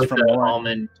responses With from an Lauren.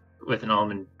 almond, with an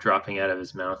almond dropping out of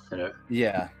his mouth.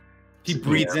 Yeah. He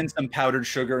breathes in some powdered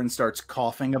sugar and starts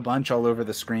coughing a bunch all over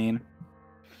the screen.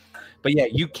 But yeah,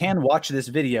 you can watch this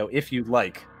video if you'd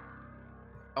like.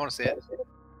 I want to see it.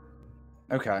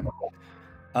 Okay.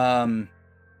 All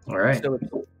right. So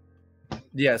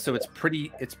so it's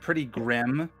pretty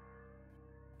grim,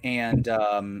 and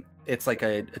it's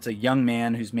a young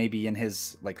man who's maybe in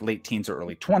his like late teens or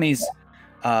early 20s.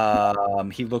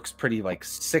 He looks pretty like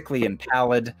sickly and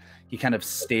pallid. He kind of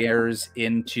stares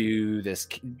into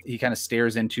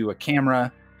a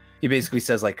camera. He basically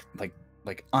says like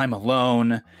I'm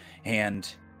alone,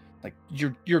 and like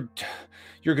you're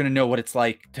gonna know what it's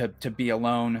like to be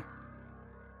alone.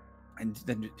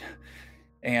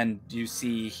 And you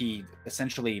see he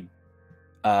essentially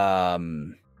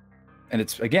and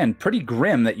it's again pretty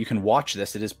grim that you can watch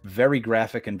this. It is very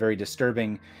graphic and very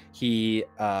disturbing. He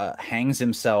hangs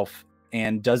himself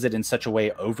and does it in such a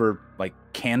way over like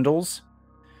candles.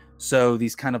 So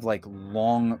these kind of like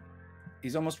long,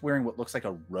 he's almost wearing what looks like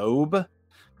a robe,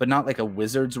 but not like a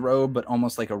wizard's robe, but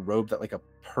almost like a robe that like a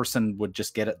person would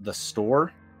just get at the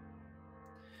store.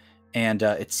 And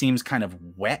it seems kind of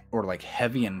wet or like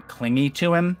heavy and clingy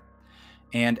to him.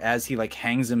 And as he like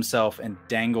hangs himself and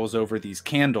dangles over these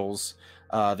candles,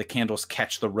 the candles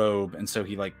catch the robe, and so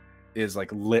he like is like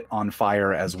lit on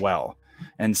fire as well.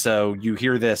 And so you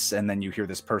hear this, and then you hear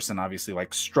this person obviously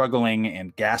like struggling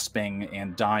and gasping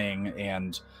and dying.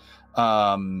 And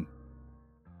I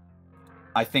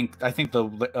think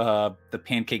the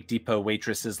Pancake Depot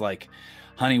waitress is like,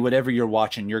 honey, whatever you're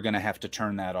watching, you're going to have to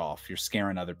turn that off. You're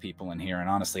scaring other people in here. And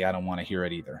honestly, I don't want to hear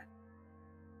it either.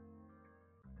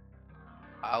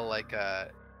 I'll like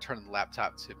turn the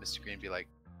laptop to Mr. Green and be like,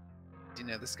 do you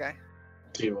know this guy?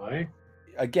 Do I?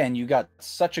 Again, you got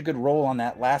such a good roll on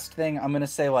that last thing. I'm going to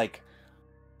say like,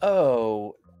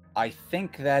 oh, I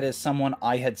think that is someone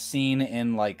I had seen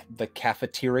in like the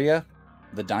cafeteria,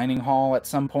 the dining hall at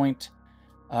some point.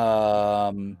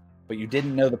 But you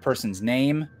didn't know the person's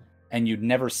name. And you'd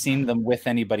never seen them with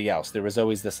anybody else. There was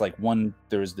always this like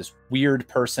there was this weird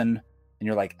person, and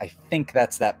you're like, I think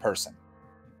that's that person.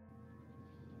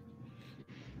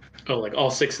 Oh, like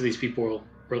all 6 of these people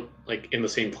were like in the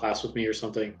same class with me or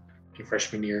something in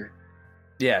freshman year.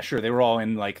 Yeah, sure. They were all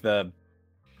in like the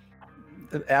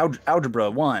algebra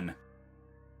 1.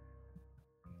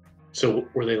 So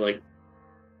were they like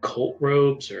cult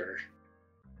robes or?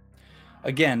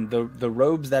 Again, the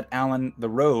robe that Alan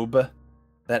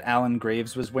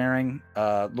Graves was wearing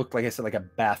looked, like I said, like a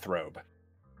bathrobe.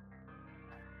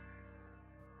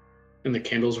 And the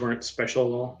candles weren't special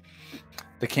at all?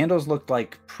 The candles looked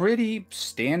like pretty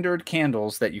standard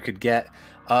candles that you could get.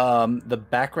 The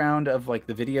background of like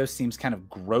the video seems kind of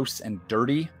gross and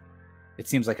dirty. It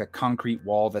seems like a concrete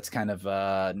wall that's kind of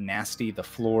nasty. The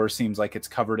floor seems like it's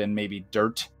covered in maybe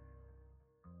dirt.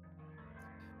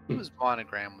 Whose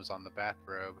monogram was on the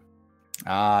bathrobe?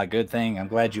 Ah, good thing. I'm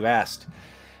glad you asked.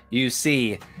 You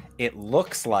see, it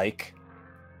looks like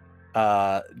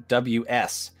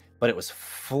WS, but it was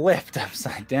flipped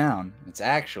upside down. It's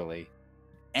actually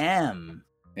M.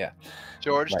 Yeah.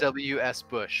 George Right. W.S.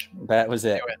 Bush. That was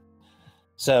it. Do it.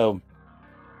 So,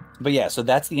 but yeah, so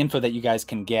that's the info that you guys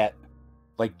can get,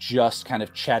 like just kind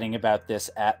of chatting about this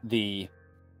at the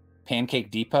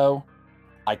Pancake Depot.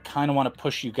 I kind of want to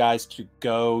push you guys to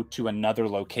go to another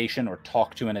location or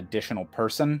talk to an additional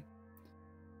person,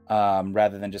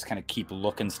 rather than just kind of keep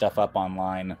looking stuff up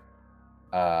online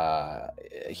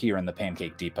here in the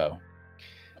Pancake Depot.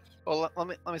 Well, let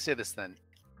me say this then,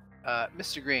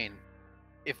 Mr. Green.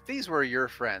 If these were your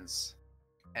friends,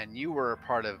 and you were a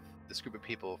part of this group of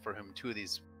people for whom 2 of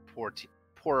these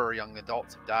poor young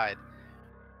adults have died.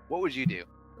 What would you do?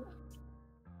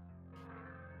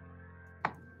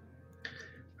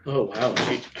 Oh wow,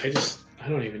 I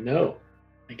don't even know.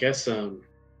 I guess I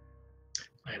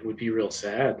would be real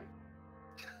sad,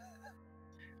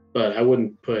 but I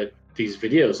wouldn't put these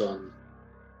videos on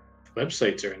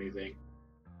websites or anything.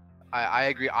 I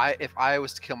agree. If I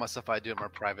was to kill myself, I'd do it more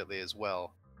privately as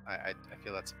well. I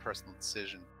feel that's a personal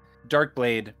decision.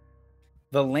 Darkblade,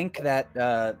 the link that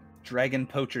Dragon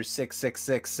Poacher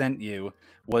 666 sent you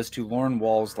was to Lauren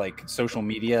Wall's like social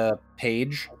media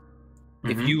page.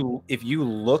 Mhm. If you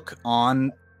look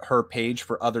on her page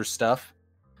for other stuff,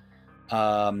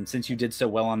 since you did so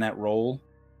well on that role,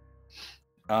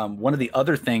 one of the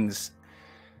other things,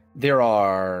 there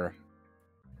are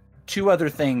two other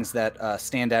things that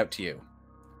stand out to you.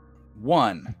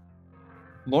 One,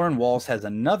 Lauren Walls has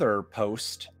another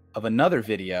post of another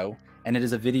video, and it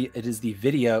is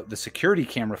the security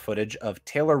camera footage of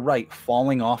Taylor Wright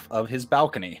falling off of his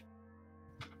balcony.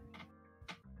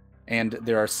 And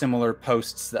there are similar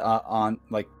posts on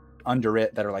like under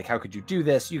it that are like, how could you do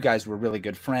this? You guys were really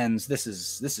good friends. This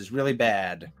is really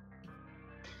bad.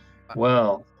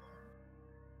 Well,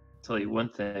 I'll tell you one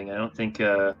thing. I don't think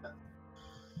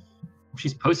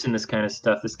she's posting this kind of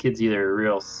stuff. This kid's either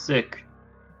real sick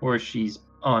or she's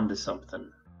onto something.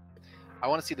 I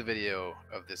want to see the video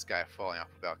of this guy falling off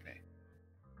the balcony.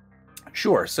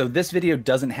 Sure. So this video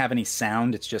doesn't have any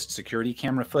sound. It's just security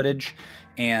camera footage,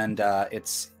 and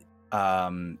it's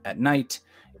at night.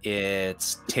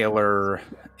 It's Taylor.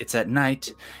 It's at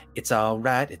night. It's all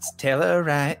right. It's Taylor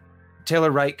Wright.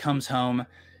 Taylor Wright comes home,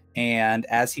 and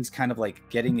as he's kind of like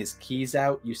getting his keys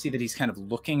out, you see that he's kind of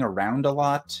looking around a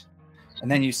lot,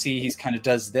 and then you see he's kind of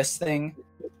does this thing.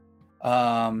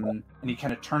 And he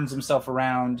kind of turns himself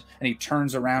around, and he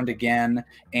turns around again,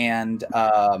 and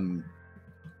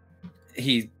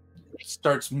he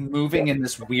starts moving in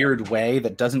this weird way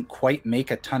that doesn't quite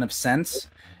make a ton of sense.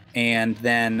 And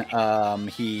then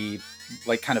he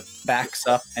like kind of backs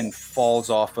up and falls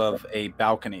off of a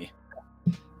balcony.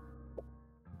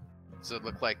 Does it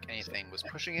look like anything was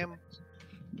pushing him?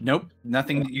 Nope,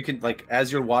 nothing. You can like,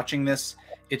 as you're watching this,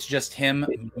 it's just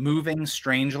him moving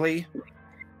strangely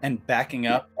and backing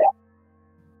up.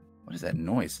 What is that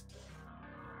noise?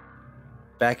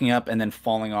 Backing up and then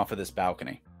falling off of this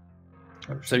balcony.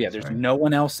 So yeah, there's no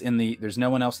one else in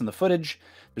the footage.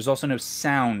 There's also no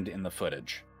sound in the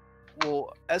footage.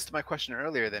 Well, as to my question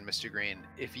earlier, then, Mr. Green,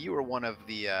 if you were one of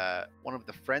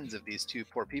the friends of these two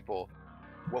poor people,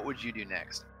 what would you do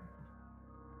next?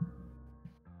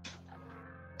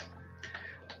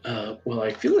 Well,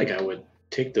 I feel like I would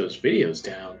take those videos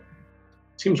down.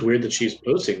 Seems weird that she's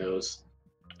posting those.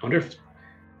 I wonder if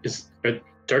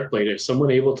Darkblade, is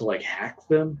someone able to like hack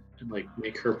them and like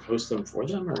make her post them for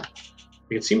them, or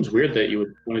it seems weird that you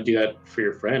would want to do that for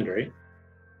your friend, right?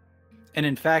 And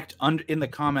in fact, in the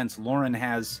comments, Lauren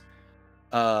has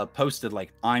posted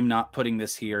like, "I'm not putting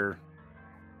this here."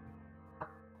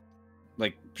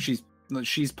 Like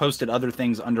she's posted other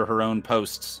things under her own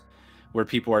posts where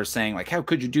people are saying like, "How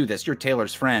could you do this? You're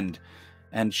Taylor's friend."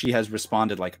 And she has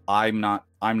responded like, I'm not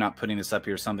putting this up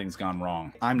here. Something's gone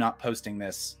wrong. I'm not posting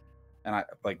this. And I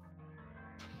like,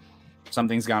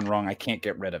 something's gone wrong. I can't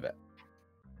get rid of it.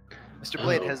 Mr.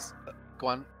 Blade has go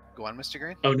on, Mr.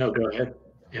 Green. Oh no, go ahead.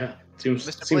 Yeah,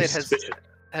 Mr. Blade,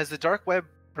 has the dark web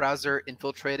browser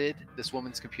infiltrated this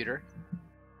woman's computer?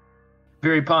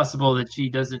 Very possible that she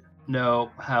doesn't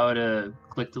know how to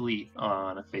click delete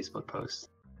on a Facebook post.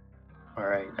 All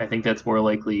right, I think that's more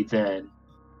likely than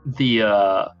the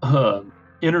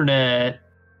internet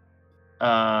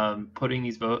putting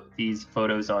these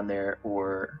photos on there,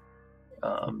 or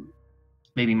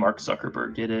maybe Mark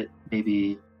Zuckerberg did it.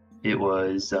 Maybe it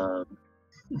was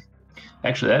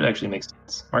actually, that actually makes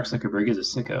sense. Mark Zuckerberg is a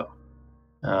sicko,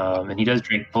 and he does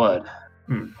drink blood.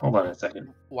 Hold on a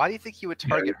second. Why do you think he would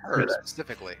target her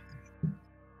specifically?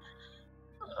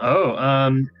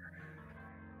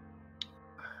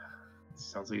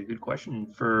 Sounds like a good question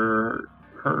for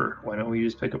her. Why don't we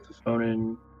just pick up the phone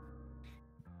and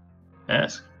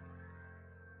ask?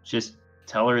 Just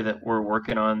tell her that we're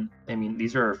working on. I mean,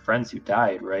 these are her friends who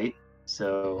died, right?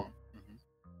 So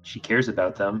she cares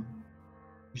about them.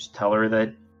 Just tell her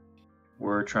that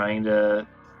we're trying to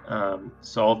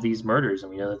solve these murders,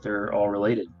 and we know that they're all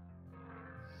related.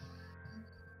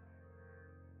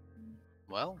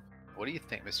 Well, what do you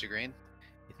think, Mr. Green?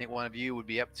 You think one of you would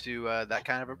be up to that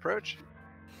kind of approach?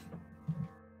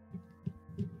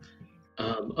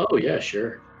 Oh yeah,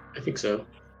 sure. I think so.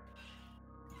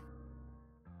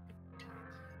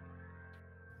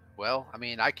 Well, I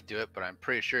mean, I could do it, but I'm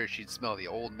pretty sure she'd smell the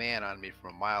old man on me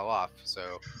from a mile off.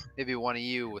 So maybe one of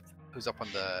you who's up on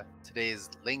the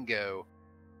today's lingo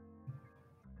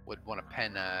would want to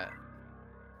pen an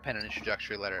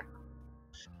introductory letter.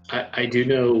 I do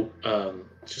know,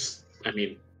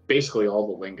 basically all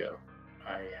the lingo.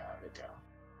 I have it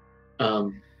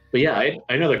down. But yeah, I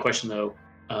another question though.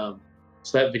 So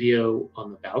that video on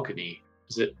the balcony,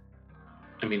 is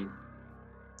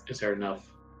there enough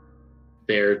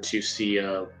there to see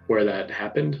where that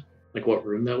happened? Like what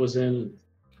room that was in?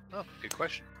 Oh, good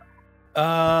question.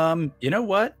 You know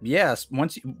what? Yes.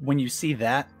 When you see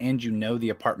that and you know the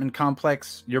apartment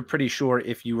complex, you're pretty sure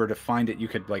if you were to find it, you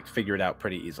could like figure it out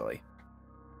pretty easily.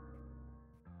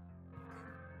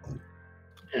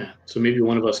 Yeah. So maybe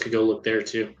one of us could go look there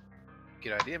too.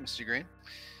 Good idea, Mr. Green.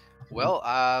 Well,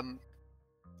 I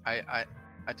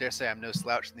dare say I'm no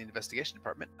slouch in the investigation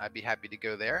department. I'd be happy to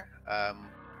go there.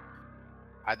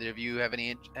 Either of you have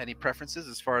any preferences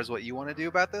as far as what you want to do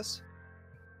about this?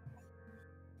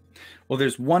 Well,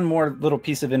 there's one more little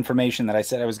piece of information that I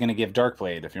said I was going to give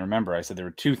Darkblade. If you remember, I said there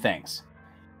were two things.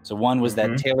 So one was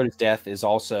that Taylor's death is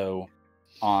also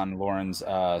on Lauren's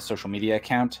social media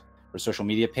account or social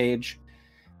media page.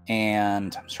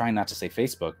 And I'm trying not to say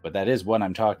Facebook, but that is what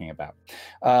I'm talking about.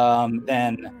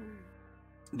 Then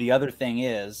the other thing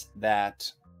is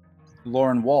that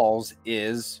Lauren Walls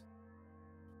is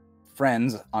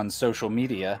friends on social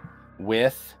media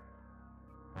with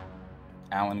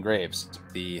Alan Graves,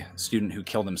 the student who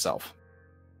killed himself.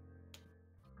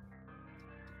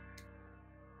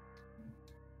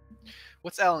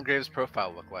 What's Alan Graves'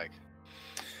 profile look like?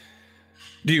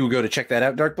 Do you go to check that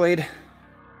out, Darkblade?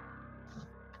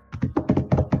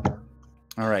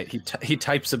 All right, he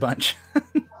types a bunch.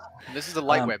 This is a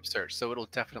light web search, so it'll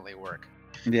definitely work.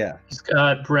 Yeah. He's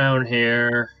got brown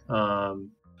hair,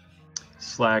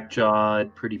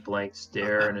 slack-jawed, pretty blank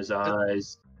stare in his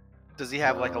eyes. Does he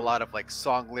have like a lot of like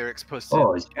song lyrics posted,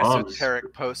 his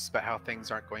esoteric posts about how things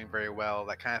aren't going very well,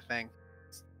 that kind of thing?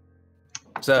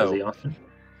 So, Does he often?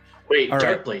 Wait, All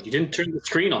right. Darkblade, you didn't turn the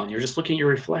screen on. You're just looking at your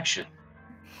reflection.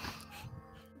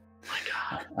 My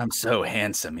God. I'm so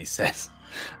handsome, he says.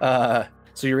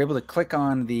 So you're able to click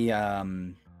on the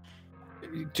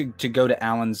to go to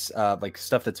Alan's like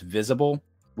stuff that's visible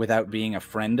without being a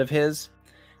friend of his.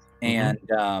 And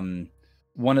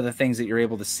one of the things that you're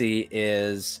able to see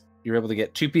is you're able to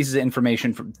get two pieces of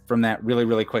information from that really,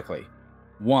 really quickly.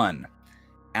 One,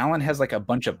 Alan has like a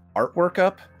bunch of artwork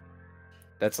up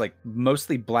that's like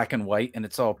mostly black and white, and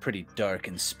it's all pretty dark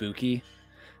and spooky.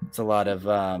 It's a lot of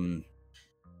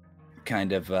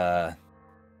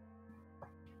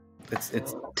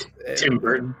it's Tim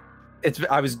Burton.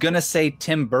 I was gonna say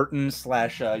Tim Burton /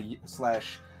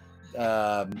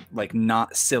 like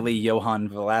not silly Johann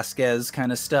Velasquez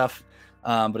kind of stuff,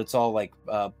 but it's all like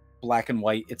black and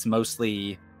white. It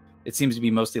seems to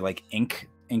be mostly like ink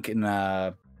and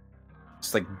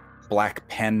just like black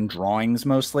pen drawings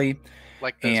mostly.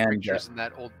 Like those pictures in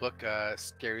that old book,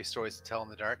 Scary Stories to Tell in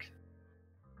the Dark.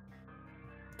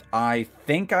 I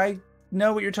think I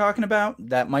know what you're talking about.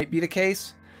 That might be the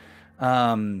case.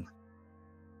 And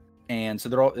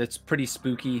so it's pretty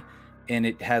spooky, and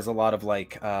it has a lot of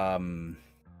like but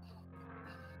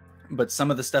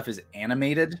some of the stuff is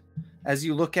animated as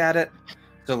you look at it.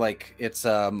 So like it's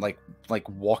like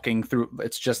walking through,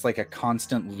 it's just like a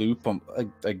constant loop,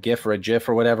 a GIF or a GIF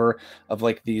or whatever of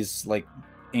like these like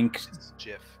ink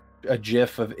a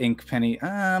GIF of ink penny.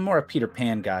 I'm more a Peter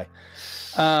Pan guy.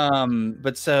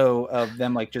 But so of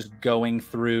them like just going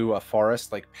through a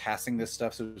forest, like passing this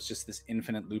stuff. So it was just this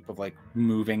infinite loop of like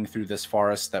moving through this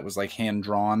forest that was like hand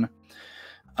drawn.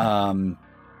 But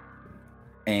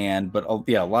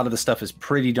a lot of the stuff is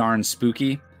pretty darn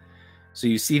spooky. So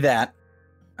you see that.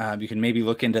 You can maybe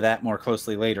look into that more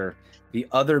closely later. The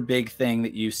other big thing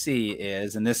that you see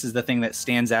is, and this is the thing that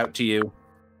stands out to you,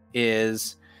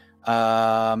 is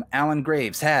Alan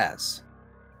Graves has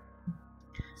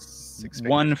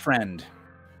one friend.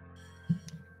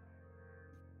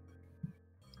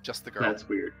 Just the girl. That's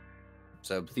weird.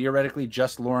 So theoretically,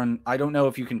 just Lauren. I don't know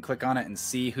if you can click on it and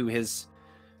see who his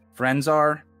friends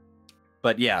are,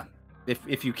 but yeah,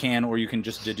 if you can, or you can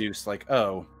just deduce like,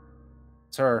 oh,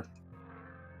 it's her.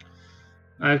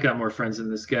 I've got more friends than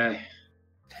this guy.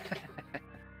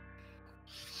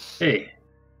 Hey.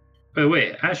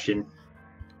 Wait, Ashton.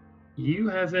 You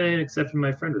haven't accepted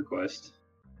my friend request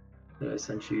that I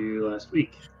sent you last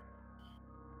week.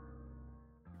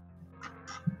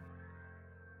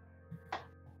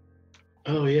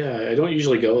 Oh yeah, I don't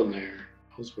usually go in there.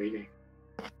 I was waiting.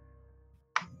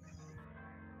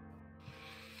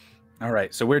 All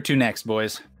right, so where to next,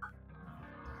 boys?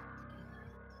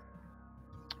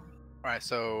 right,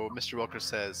 so Mr. Wilker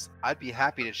says, I'd be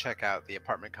happy to check out the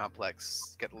apartment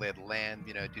complex, get the lay of the land,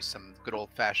 do some good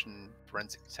old-fashioned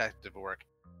forensic detective work.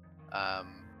 I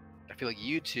feel like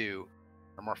you two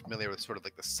are more familiar with sort of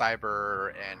like the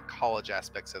cyber and college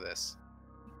aspects of this.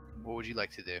 What would you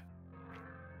like to do?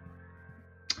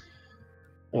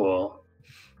 Well,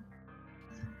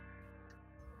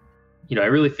 I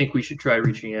really think we should try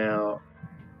reaching out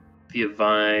via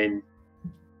Vine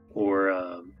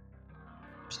or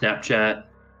Snapchat,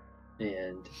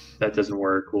 and if that doesn't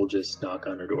work, we'll just knock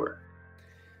on her door.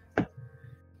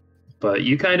 But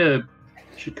you kind of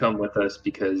should come with us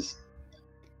because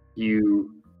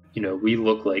we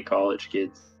look like college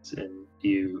kids, and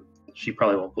she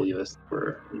probably won't believe us if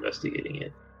we're investigating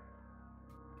it.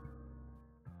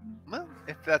 Well,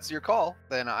 if that's your call,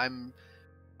 then I'm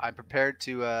prepared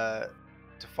to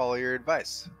follow your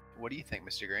advice. What do you think,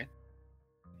 Mr. Green?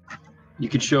 You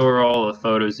could show her all the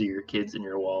photos of your kids in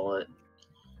your wallet.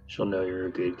 She'll know you're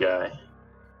a good guy.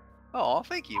 Oh,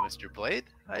 thank you, Mr. Blade.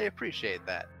 I appreciate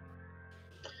that.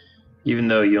 Even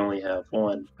though you only have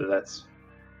one, but that's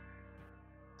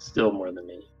still more than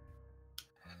me.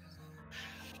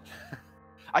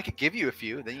 I could give you a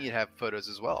few, then you'd have photos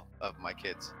as well of my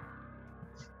kids.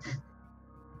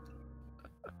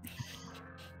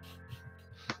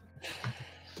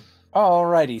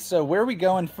 Alrighty, so where are we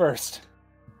going first?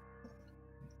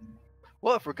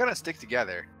 Well, if we're gonna stick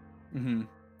together,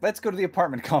 let's go to the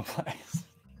apartment complex.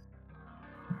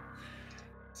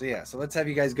 So let's have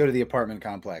you guys go to the apartment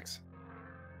complex.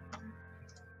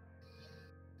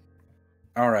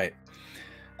 All right.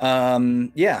 So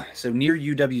near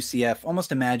UWCF,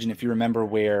 almost imagine if you remember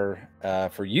where,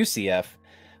 for UCF,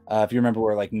 if you remember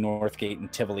where like Northgate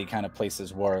and Tivoli kind of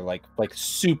places were, like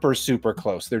super, super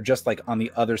close. They're just like on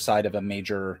the other side of a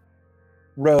major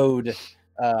road.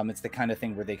 It's the kind of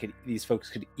thing where these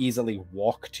folks could easily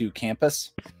walk to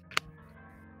campus.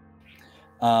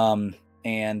 And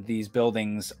these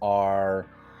buildings are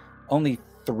only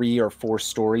 3 or 4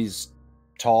 stories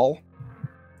tall,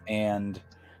 and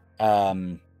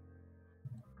watching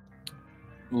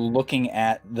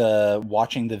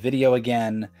the video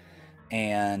again,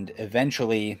 and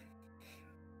eventually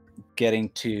getting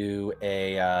to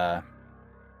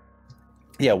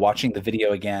watching the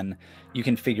video again, you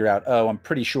can figure out, I'm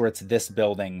pretty sure it's this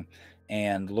building.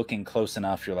 And looking close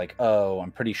enough, you're like,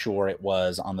 I'm pretty sure it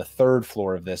was on the 3rd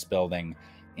floor of this building.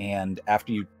 And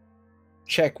after you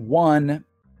check one,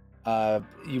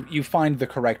 you find the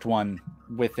correct one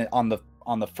on the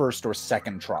first or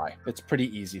second try. It's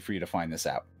pretty easy for you to find this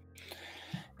out.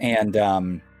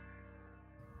 And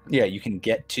you can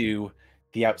get to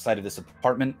the outside of this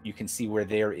apartment. You can see where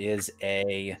there is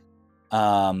a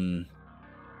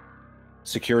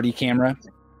security camera.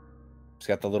 It's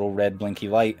got the little red blinky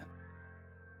light.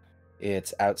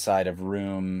 It's outside of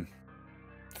room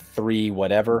 3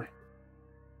 whatever.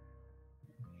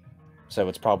 So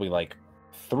it's probably like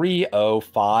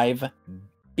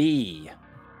 305B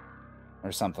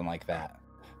or something like that.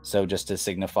 So just to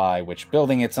signify which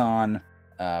building it's on,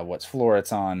 what floor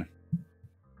it's on.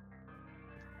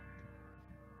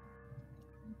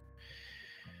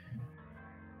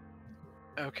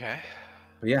 Okay.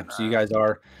 But yeah, so you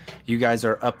guys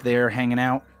are up there hanging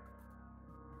out.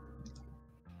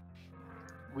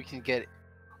 We can get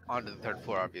onto the 3rd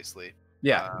floor, obviously.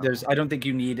 Yeah, I don't think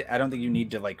you need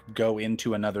to like go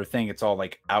into another thing. It's all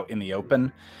like out in the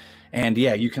open. And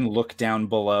yeah, you can look down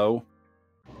below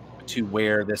to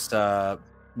where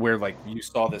where like you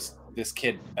saw this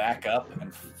kid back up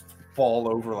and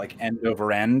fall over like end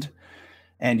over end.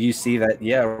 And you see that,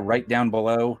 right down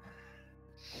below,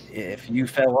 if you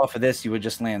fell off of this, you would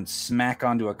just land smack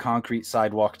onto a concrete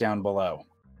sidewalk down below.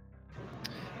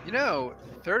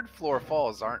 3rd floor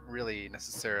falls aren't really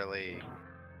necessarily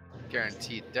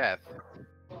guaranteed death.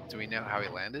 Do we know how he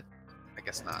landed? I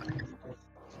guess not.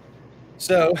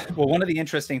 So, one of the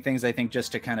interesting things, I think,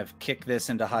 just to kind of kick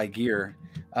this into high gear,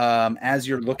 as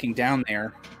you're looking down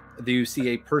there, you see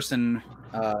a person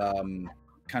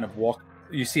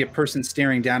you see a person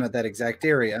staring down at that exact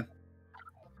area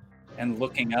and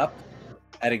looking up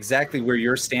at exactly where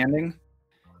you're standing,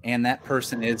 and that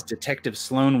person is Detective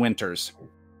Sloan Winters.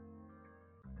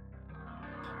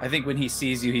 I think when he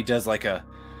sees you, he does like a...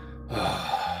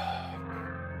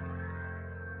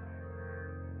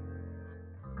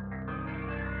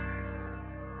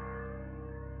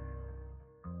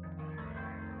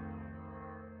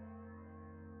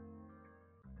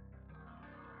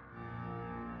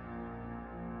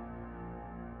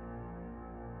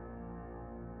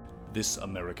 This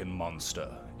American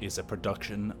Monster is a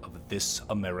production of This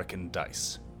American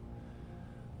Dice.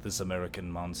 This American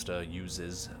monster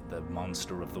uses the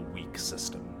Monster of the Week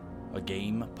system, a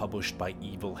game published by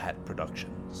Evil Hat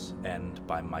Productions and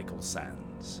by Michael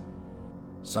Sands.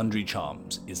 Sundry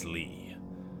Charms is Lee.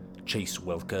 Chase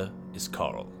Welker is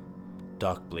Carl.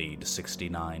 Darkblade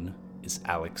 69 is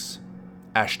Alex.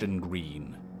 Ashton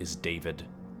Green is David.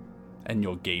 And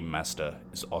your game master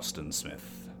is Austin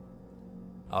Smith.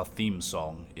 Our theme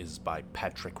song is by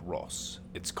Patrick Ross.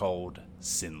 It's called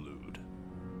Sinlude.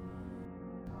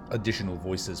 Additional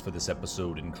voices for this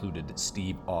episode included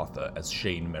Steve Arthur as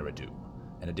Shane Meridew,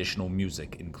 and additional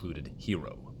music included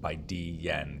Hero by D.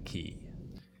 Yan Key.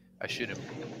 I shoot him.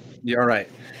 You're right.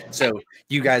 So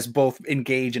you guys both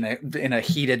engage in a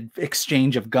heated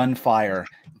exchange of gunfire.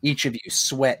 Each of you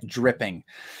sweat dripping.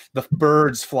 The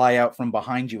birds fly out from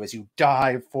behind you as you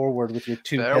dive forward with your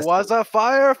two There was a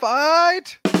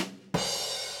firefight!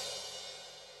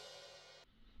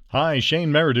 Hi,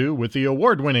 Shane Meridew with the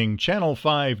award-winning Channel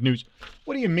 5 News.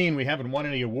 What do you mean we haven't won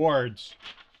any awards?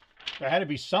 There had to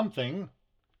be something.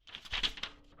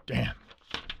 Damn.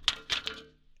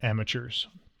 Amateurs.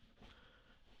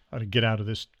 How to get out of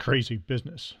this crazy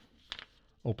business.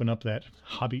 Open up that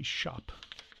hobby shop.